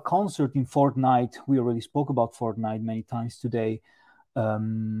 Think of a concert in Fortnite. We already spoke about Fortnite many times today.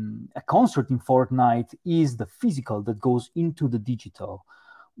 A concert in Fortnite is the physical that goes into the digital,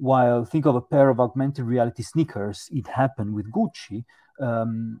 while think of a pair of augmented reality sneakers. It happened with Gucci,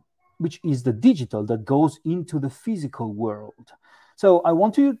 which is the digital that goes into the physical world. So I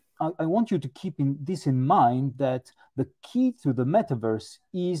want you to keep this in mind, that the key to the metaverse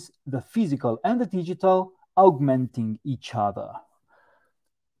is the physical and the digital augmenting each other.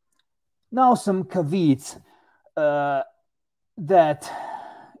 Now some caveats that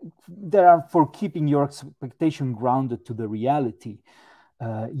there are for keeping your expectation grounded to the reality.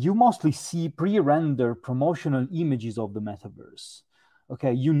 You mostly see pre-rendered promotional images of the metaverse.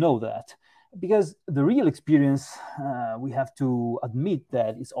 Okay, you know that. Because the real experience, we have to admit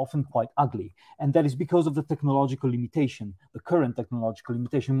that is often quite ugly. And that is because of the technological limitation, the current technological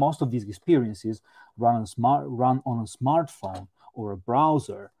limitation. Most of these experiences run on a smartphone or a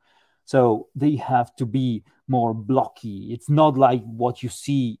browser. So they have to be more blocky. It's not like what you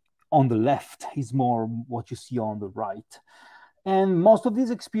see on the left, it's more what you see on the right. And most of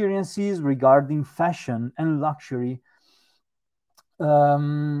these experiences regarding fashion and luxury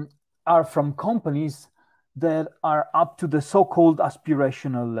are from companies that are up to the so-called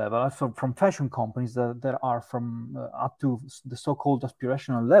aspirational level, so from fashion companies that are from up to the so-called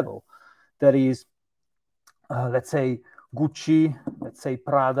aspirational level. That is, let's say Gucci, let's say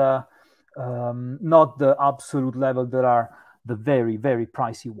Prada, not the absolute level that are the very, very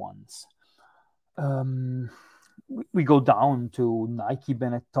pricey ones. We go down to Nike,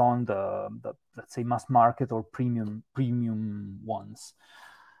 Benetton, the let's say mass market or premium ones.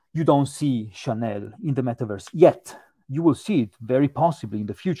 You don't see Chanel in the metaverse yet. You will see it very possibly in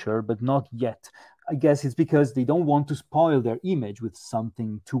the future, but not yet. I guess it's because they don't want to spoil their image with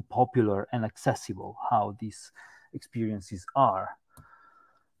something too popular and accessible, how these experiences are.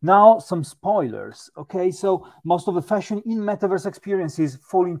 Now, some spoilers. Okay, so most of the fashion in metaverse experiences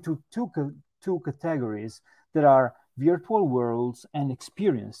fall into two categories. There are virtual worlds and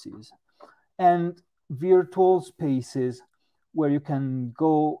experiences, and virtual spaces where you can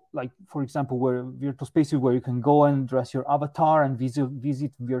go, like, for example, virtual spaces where you can go and dress your avatar and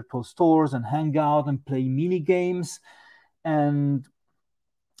visit virtual stores and hang out and play mini games and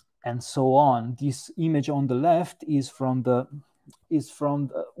so on. This image on the left is from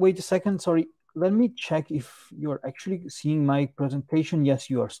wait a second, sorry. Let me check if you're actually seeing my presentation. Yes,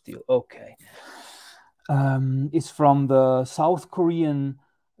 you are still. Okay. It's from the South Korean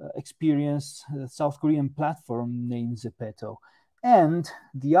experience, South Korean platform named Zepeto. And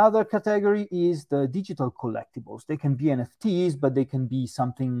the other category is the digital collectibles. They can be NFTs, but they can be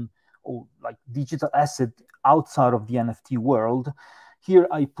something like digital asset outside of the NFT world. Here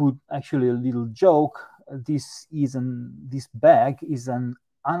I put actually a little joke. This bag is an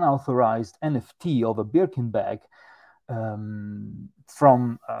unauthorized NFT of a Birkin bag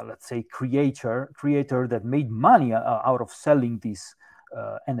from let's say creator that made money out of selling this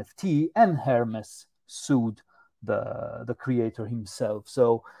NFT, and Hermes sued the creator himself.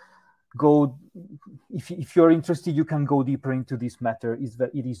 So go, if you're interested, you can go deeper into this matter.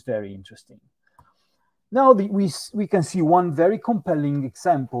 It is very interesting. Now we can see one very compelling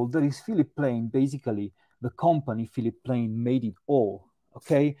example. That is Philip Plain. Basically, the company Philip Plain made it all.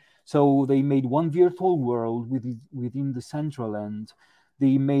 Okay, so they made one virtual world within the Decentraland.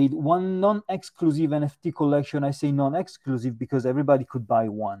 They made one non-exclusive NFT collection. I say non-exclusive because everybody could buy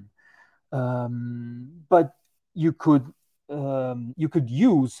one, but you could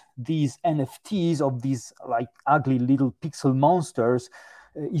use these NFTs of these like ugly little pixel monsters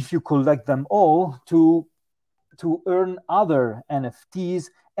if you collect them all to earn other NFTs,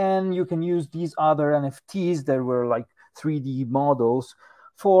 and you can use these other NFTs that were like 3D models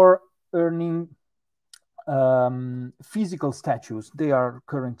for earning physical statues. They are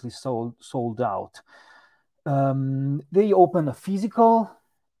currently sold out. They opened a physical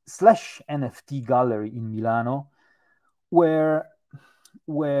 / NFT gallery in Milano, where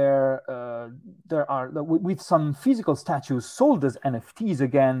there are with some physical statues sold as NFTs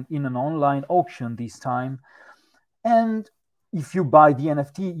again in an online auction this time. And if you buy the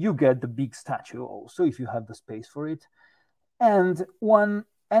NFT, you get the big statue also if you have the space for it. And one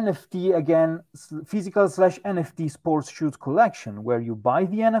NFT again, physical / NFT sports shoes collection, where you buy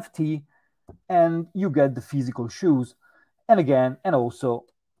the NFT and you get the physical shoes. And again, and also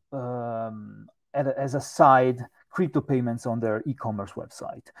as a side, crypto payments on their e-commerce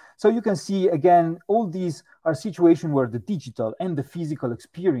website. So you can see, again, all these are situations where the digital and the physical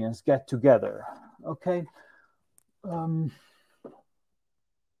experience get together. Okay.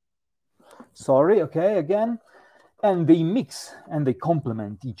 Sorry, okay, again. And they mix and they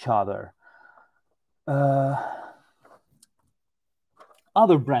complement each other.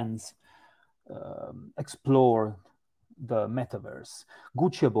 Other brands explore the metaverse.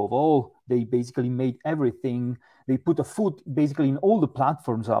 Gucci, above all, they basically made everything. They put a foot basically in all the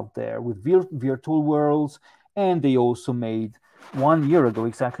platforms out there with virtual worlds. And they also made 1 year ago,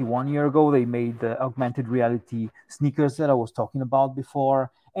 exactly 1 year ago, they made the augmented reality sneakers that I was talking about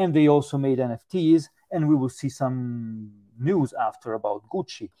before. And they also made NFTs. And we will see some news after about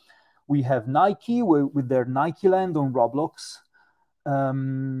Gucci. We have Nike with their Nike Land on Roblox.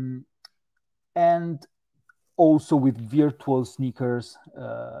 And also with virtual sneakers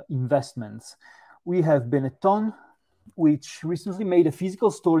investments. We have Benetton, which recently made a physical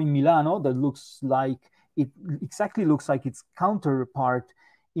store in Milano that looks like exactly looks like its counterpart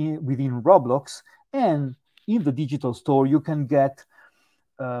within Roblox. And in the digital store, you can get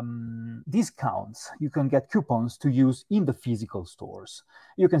discounts. You can get coupons to use in the physical stores.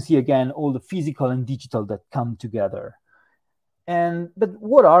 You can see again all the physical and digital that come together. But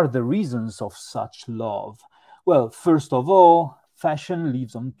what are the reasons of such love? Well, first of all, fashion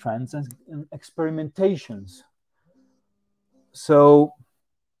lives on trends and experimentations. So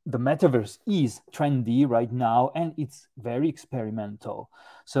the metaverse is trendy right now, and it's very experimental.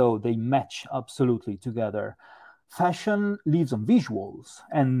 So they match absolutely together. fashion lives on visuals,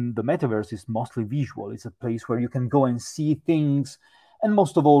 and the metaverse is mostly visual. It's a place where you can go and see things. And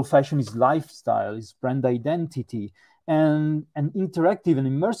most of all, fashion is lifestyle, is brand identity. And an interactive and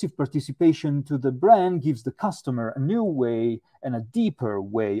immersive participation to the brand gives the customer a new way and a deeper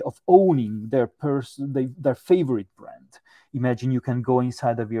way of owning their favorite brand. Imagine you can go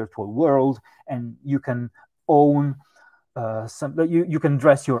inside a virtual world and you can own you can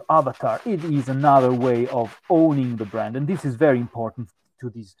dress your avatar. It is another way of owning the brand, and this is very important to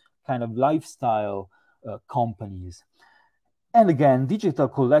these kind of lifestyle companies. And again, digital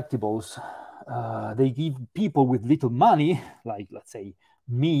collectibles, they give people with little money, like let's say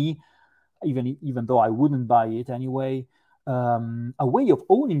me, even though I wouldn't buy it anyway, a way of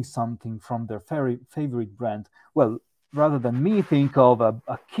owning something from their favorite brand. Well, rather than me think of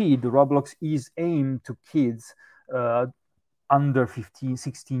a kid, Roblox is aimed to kids under 15,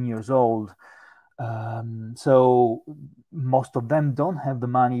 16 years old. So most of them don't have the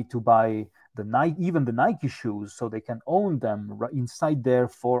money to buy even the Nike shoes, so they can own them inside there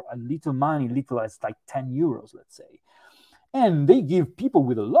for a little money, little as like 10 euros, let's say. And they give people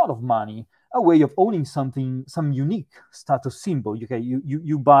with a lot of money a way of owning something, some unique status symbol.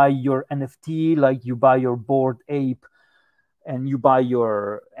 You buy your NFT, like you buy your Bored Ape, and you buy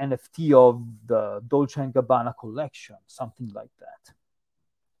your NFT of the Dolce & Gabbana collection, something like that.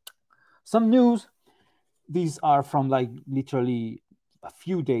 Some news, these are from like literally a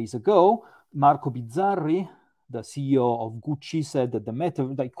few days ago. Marco Bizzarri, the CEO of Gucci, said that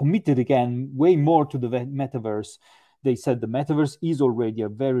they committed again way more to the metaverse. They said the metaverse is already a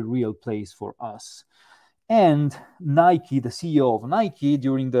very real place for us. And Nike, the CEO of Nike,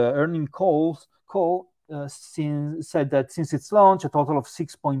 during the earnings call, said that since its launch, a total of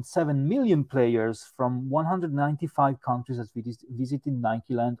 6.7 million players from 195 countries has visited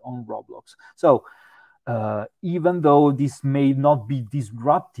Nike Land on Roblox. So even though this may not be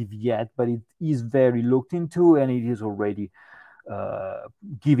disruptive yet, but it is very looked into, and it is already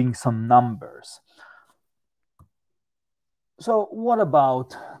giving some numbers. So what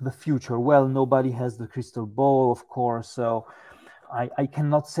about the future? Well, nobody has the crystal ball, of course, so I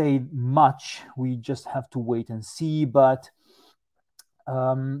cannot say much. We just have to wait and see, but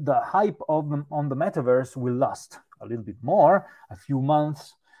the hype on the metaverse will last a little bit more, a few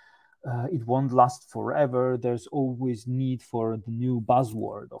months. It won't last forever. There's always need for the new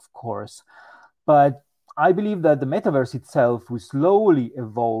buzzword, of course. But I believe that the metaverse itself will slowly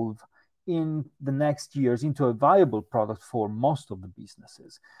evolve in the next years into a viable product for most of the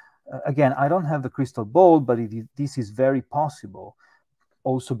businesses. Again, I don't have the crystal ball, but this is very possible.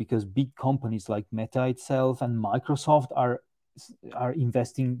 Also because big companies like Meta itself and Microsoft are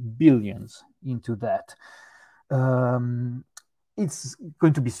investing billions into that. It's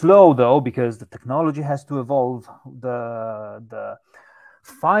going to be slow though, because the technology has to evolve. The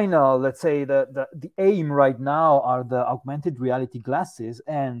final, let's say, the aim right now are the augmented reality glasses,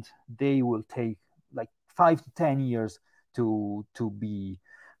 and they will take like 5 to 10 years to be,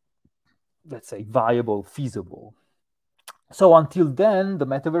 let's say, viable, feasible. So until then, the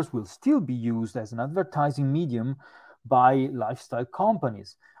metaverse will still be used as an advertising medium by lifestyle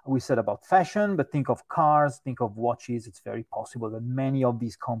companies. We said about fashion, but think of cars, think of watches. It's very possible that many of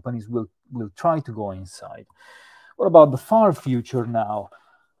these companies will try to go inside. What about the far future now?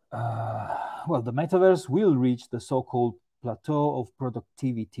 Well, the metaverse will reach the so-called plateau of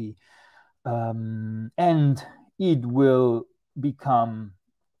productivity, and it will become,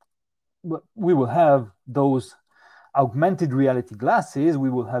 we will have those augmented reality glasses, we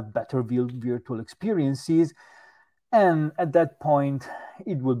will have better virtual experiences, and at that point,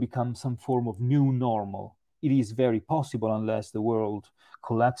 it will become some form of new normal. It is very possible unless the world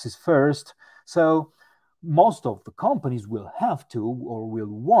collapses first. So most of the companies will have to or will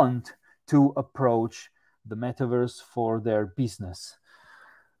want to approach the metaverse for their business.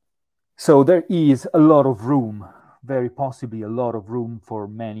 So there is a lot of room, very possibly a lot of room for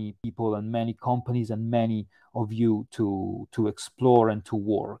many people and many companies and many of you to explore and to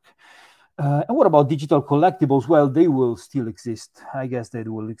work. And what about digital collectibles? Well, they will still exist. I guess they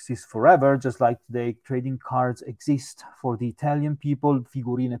will exist forever, just like today trading cards exist for the Italian people,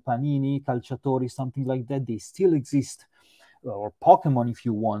 figurine Panini, calciatori, something like that. They still exist, or Pokemon if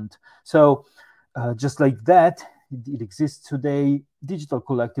you want. So just like that, it exists today. Digital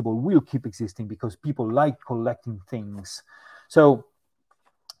collectible will keep existing because people like collecting things. So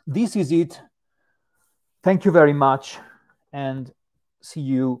this is it. Thank you very much, and see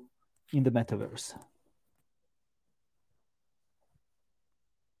you in the metaverse.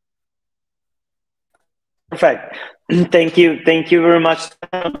 Perfect. Thank you very much.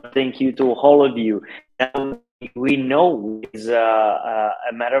 Thank you to all of you. we know is a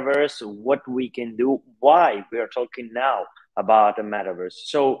metaverse, what we can do, why we are talking now about a metaverse.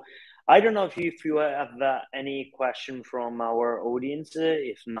 So I don't know if you have any question from our audience.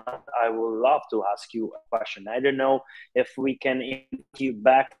 If not, I would love to ask you a question. I don't know if we can invite you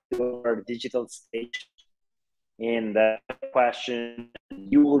back to our digital stage. And the question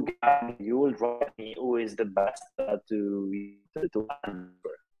you will drop me who is the best to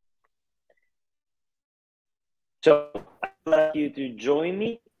answer. So I'd like you to join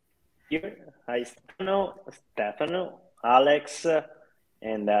me here. Hi, Stefano, Alex,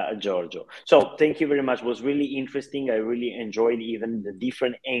 and Giorgio. So thank you very much. It was really interesting. I really enjoyed even the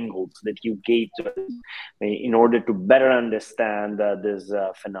different angles that you gave to us in order to better understand this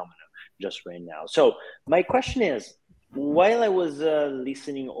phenomenon just right now. So my question is, while I was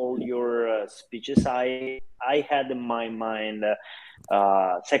listening all your speeches, I had in my mind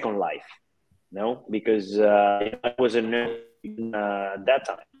Second Life, no, because I was a nerd that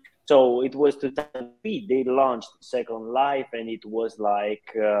time. So it was 2003, they launched Second Life, and it was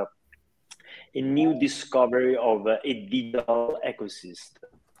like a new discovery of a digital ecosystem.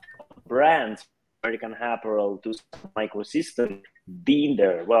 Brands, American Apparel to some ecosystem being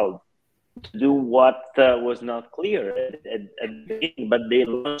there, well, to do what was not clear at the beginning, but they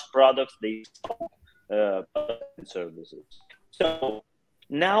launched products, they sold products and services. So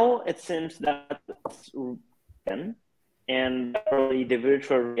now it seems that it's and probably the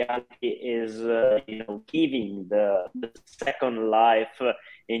virtual reality is giving the Second Life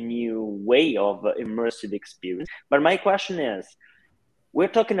a new way of immersive experience. But my question is, we're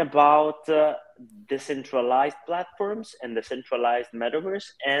talking about decentralized platforms and the centralized metaverse,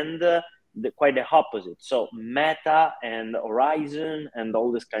 and quite the opposite. So Meta and Horizon and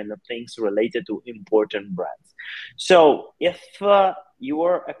all this kind of things related to important brands. So if you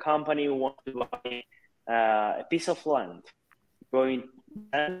are a company who wants to buy a piece of land, going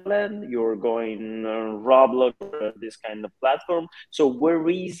land, you're going Roblox or this kind of platform. So where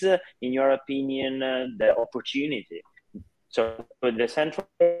is, in your opinion, the opportunity? So for the central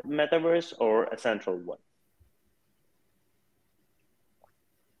metaverse or a central one?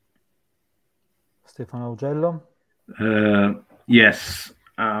 Stefano, Augello? Yes.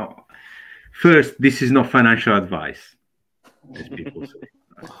 First, this is not financial advice, as people say.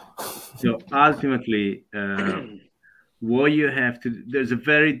 So ultimately, what you have to,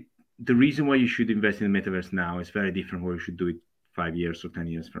 the reason why you should invest in the metaverse now is very different from what you should do it 5 years or 10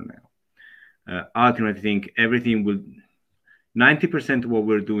 years from now. Ultimately, I think everything will, 90% of what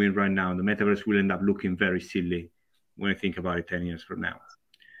we're doing right now, the metaverse will end up looking very silly when you think about it 10 years from now.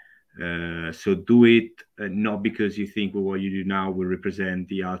 So do it not because you think, well, what you do now will represent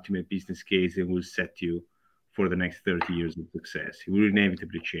the ultimate business case and will set you for the next 30 years of success. It will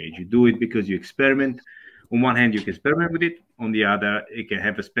inevitably change. You do it because you experiment. On one hand, you can experiment with it. On the other, it can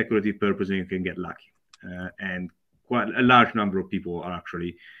have a speculative purpose and you can get lucky. And quite a large number of people are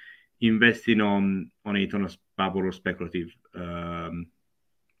actually investing on it on a bubble or speculative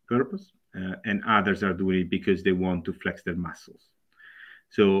purpose. And others are doing it because they want to flex their muscles.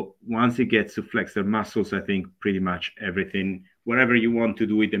 So once it gets to flex their muscles, I think pretty much everything, whatever you want to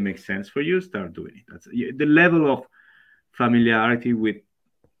do it that makes sense for you, start doing it. That's the level of familiarity with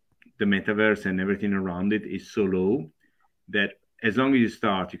the metaverse and everything around it is so low that as long as you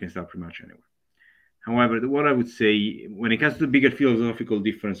start, you can start pretty much anywhere. However, what I would say when it comes to the bigger philosophical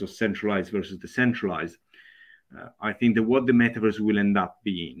difference of centralized versus decentralized, I think that what the metaverse will end up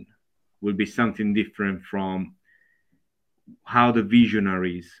being will be something different from how the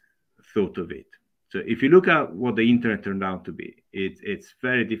visionaries thought of it. So if you look at what the internet turned out to be, it's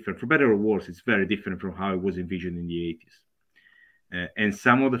very different. For better or worse, it's very different from how it was envisioned in the 80s. And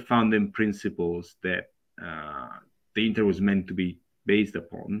some of the founding principles that the internet was meant to be based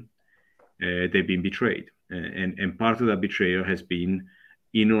upon, they've been betrayed. And part of that betrayal has been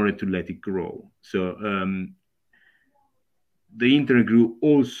in order to let it grow. So the internet grew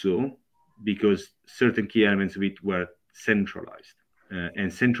also because certain key elements of it were centralized.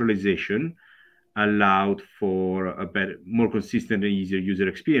 And centralization allowed for a better, more consistent and easier user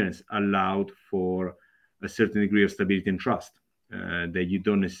experience, allowed for a certain degree of stability and trust that you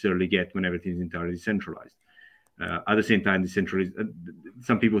don't necessarily get when everything is entirely decentralized. At the same time,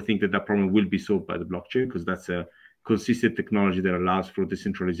 some people think that problem will be solved by the blockchain because that's a consistent technology that allows for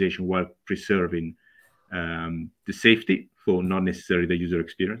decentralization while preserving the safety for not necessarily the user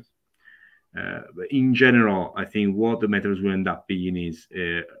experience. But in general, I think what the metaverse will end up being is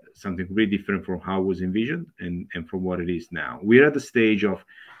something really different from how it was envisioned and from what it is now. We're at the stage of,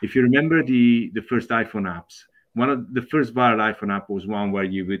 if you remember the first iPhone apps, one of the first viral iPhone app was one where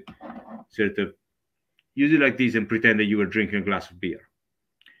you would sort of use it like this and pretend that you were drinking a glass of beer.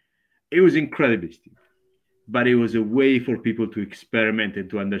 It was incredibly steep, but it was a way for people to experiment and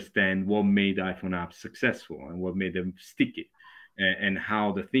to understand what made iPhone apps successful and what made them sticky and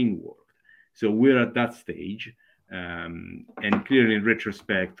how the thing worked. So we're at that stage, and clearly in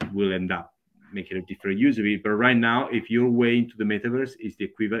retrospect, we'll end up making a different use of it. But right now, if your way into the metaverse is the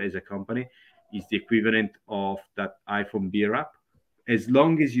equivalent as a company, is the equivalent of that iPhone beer app, as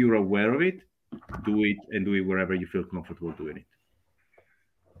long as you're aware of it, do it and do it wherever you feel comfortable doing it.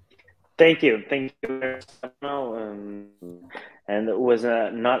 Thank you, Stefano. And it was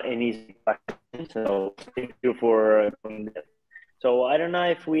not an easy question, so thank you for doing that. So I don't know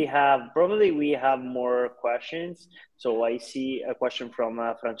if we have more questions. So I see a question from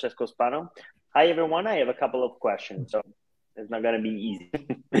Francesco Spano. Hi, everyone. I have a couple of questions, so it's not going to be easy.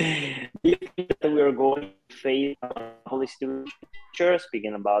 Do you think that we are going to face monopoly future,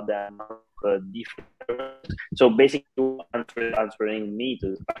 speaking about that different. So basically, answering me to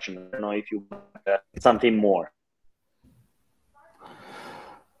this question. I don't know if you want something more.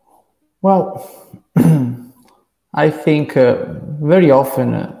 Well, I think very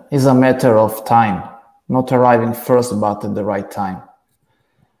often is a matter of time, not arriving first, but at the right time.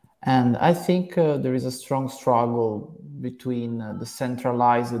 And I think there is a strong struggle between the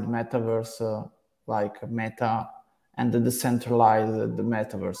centralized metaverse like Meta and the decentralized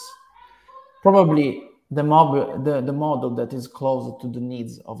metaverse. Probably the model that is closer to the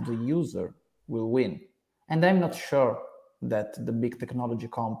needs of the user will win. And I'm not sure that the big technology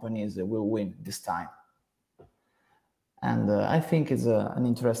companies will win this time. And I think it's an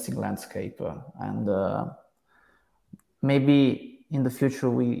interesting landscape. And maybe in the future,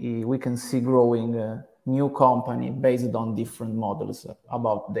 we can see growing a new company based on different models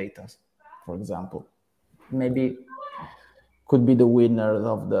about data, for example. Maybe could be the winner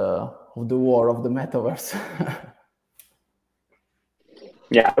of the war of the metaverse.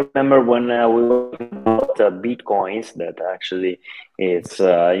 Yeah, I remember when we were talking about Bitcoins, that actually it's,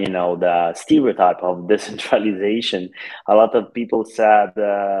 the stereotype of decentralization. A lot of people said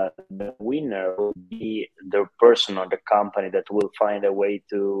the winner will be the person or the company that will find a way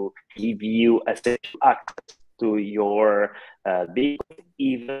to give you access to your Bitcoin,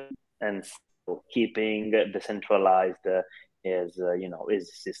 even and still keeping decentralized is a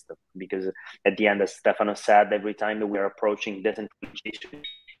system, because at the end, as Stefano said, every time that we're approaching decentralization,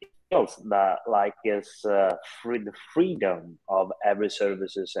 it feels that like it's the freedom of every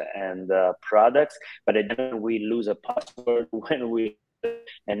services and products, but then we lose a password when we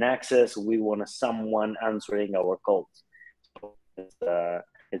an access, we want someone answering our calls. So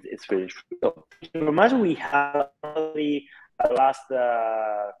it's really true. So thank you very much. We have the last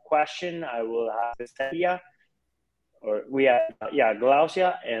question. I will have Celia. Or we have,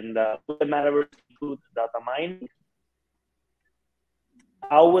 Glaucia, and will the metaverse include data mining?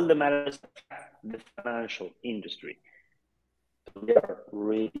 How will the metaverse affect the financial industry? So they are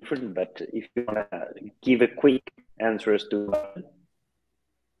really different, but if you want to give a quick answers to that.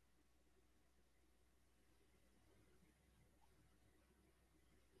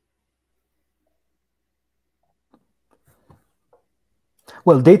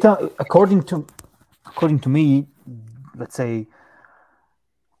 Well, data, according to me, let's say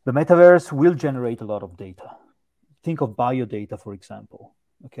the metaverse will generate a lot of data. Think of biodata, for example.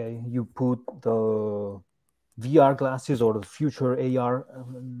 Okay, you put the VR glasses or the future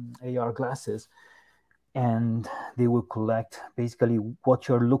AR glasses, and they will collect basically what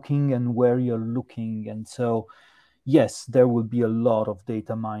you're looking and where you're looking. And so, yes, there will be a lot of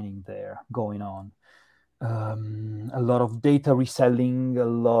data mining there going on. A lot of data reselling, a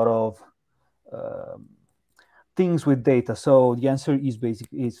lot of things with data. So the answer is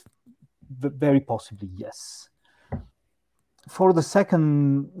very possibly yes. For the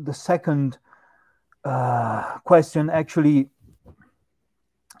second question, actually,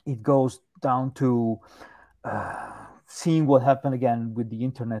 it goes down to seeing what happened again with the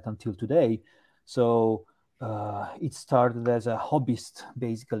internet until today. So it started as a hobbyist,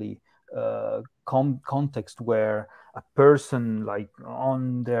 basically, context where a person, like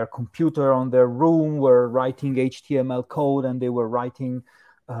on their computer, on their room, were writing HTML code, and they were writing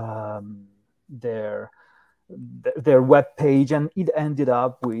their web page, and it ended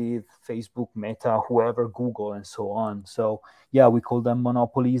up with Facebook, Meta, whoever, Google, and so on. So yeah, we call them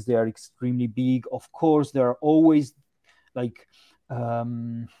monopolies. They are extremely big. Of course, there are always like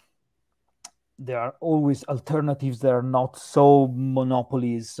there are always alternatives that are not so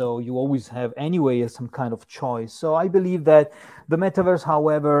monopolies. So you always have anyway some kind of choice. So I believe that the metaverse,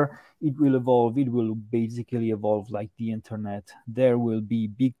 however, it will evolve. It will basically evolve like the internet. There will be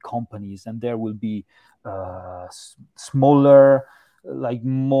big companies and there will be smaller, like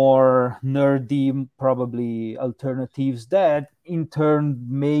more nerdy, probably alternatives that in turn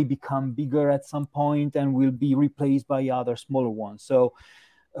may become bigger at some point and will be replaced by other smaller ones. So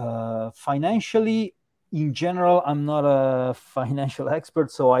financially, in general, I'm not a financial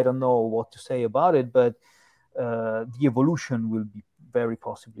expert, so I don't know what to say about it, but the evolution will be very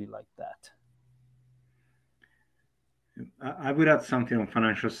possibly like that. I would add something on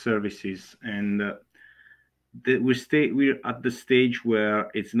financial services, and we're at the stage where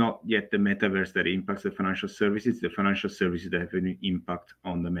it's not yet the metaverse that impacts the financial services. The financial services that have an impact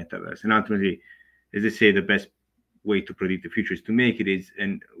on the metaverse, and ultimately, as they say, the best way to predict the future is to make it is,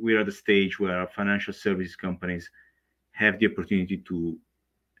 and we're at the stage where financial services companies have the opportunity to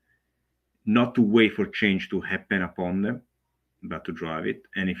not to wait for change to happen upon them, but to drive it.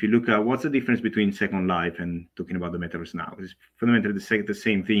 And if you look at what's the difference between Second Life and talking about the metaverse now, it's fundamentally the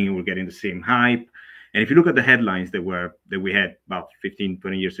same thing. We're getting the same hype. And if you look at the headlines that we had about 15,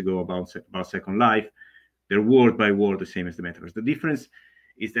 20 years ago about Second Life, they're word by word the same as the metaverse. The difference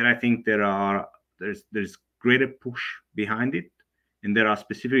is that I think there's greater push behind it, and there are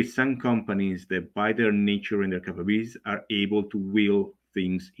specifically some companies that, by their nature and their capabilities, are able to will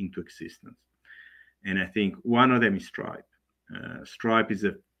things into existence. And I think one of them is Stripe. Stripe is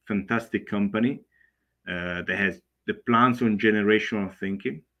a fantastic company that has the plans on generational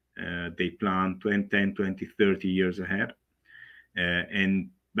thinking. They plan 10, 20, 30 years ahead. And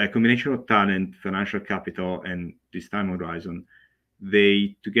by a combination of talent, financial capital, and this time horizon,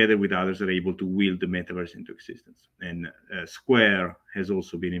 they, together with others, are able to will the metaverse into existence. And Square has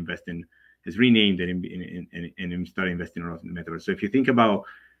also been investing, has renamed it and started investing a lot in the metaverse. So if you think about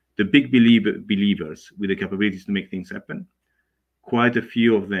the big believers with the capabilities to make things happen, quite a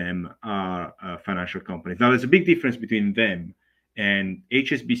few of them are financial companies. Now, there's a big difference between them, and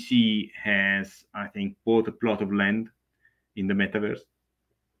HSBC has, I think, bought a plot of land in the metaverse,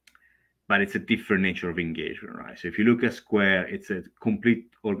 but it's a different nature of engagement, right? So if you look at Square, it's a complete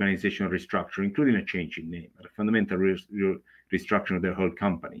organizational restructure, including a change in name, but a fundamental restructuring of their whole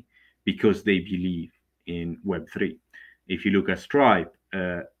company because they believe in Web3. If you look at Stripe,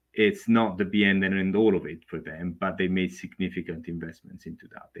 it's not the be end and end all of it for them, but they made significant investments into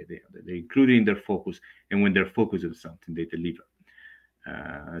that. They include it in their focus, and when they're focused on something, they deliver.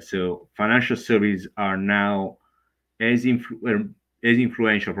 So financial services are now as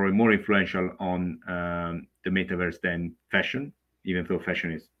influential, probably more influential on the metaverse than fashion, even though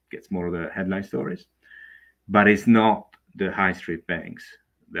fashion gets more of the headline stories. But it's not the high street banks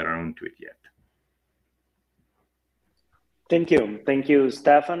that are onto it yet. Thank you,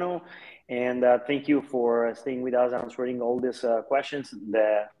 Stefano, and thank you for staying with us, answering all these questions.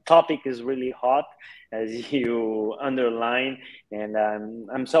 The topic is really hot, as you underline, and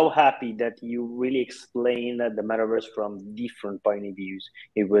I'm so happy that you really explained the metaverse from different point of views.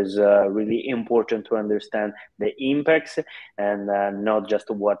 It was really important to understand the impacts and not just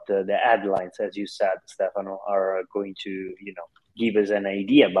what the headlines, as you said, Stefano, are going to, give us an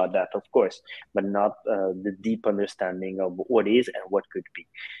idea about that, of course, but not the deep understanding of what is and what could be.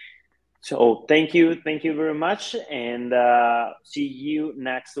 So thank you very much, and see you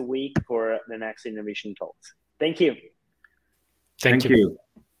next week for the next innovation talks. Thank you. Thank you.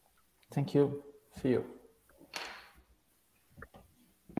 Thank you. See you.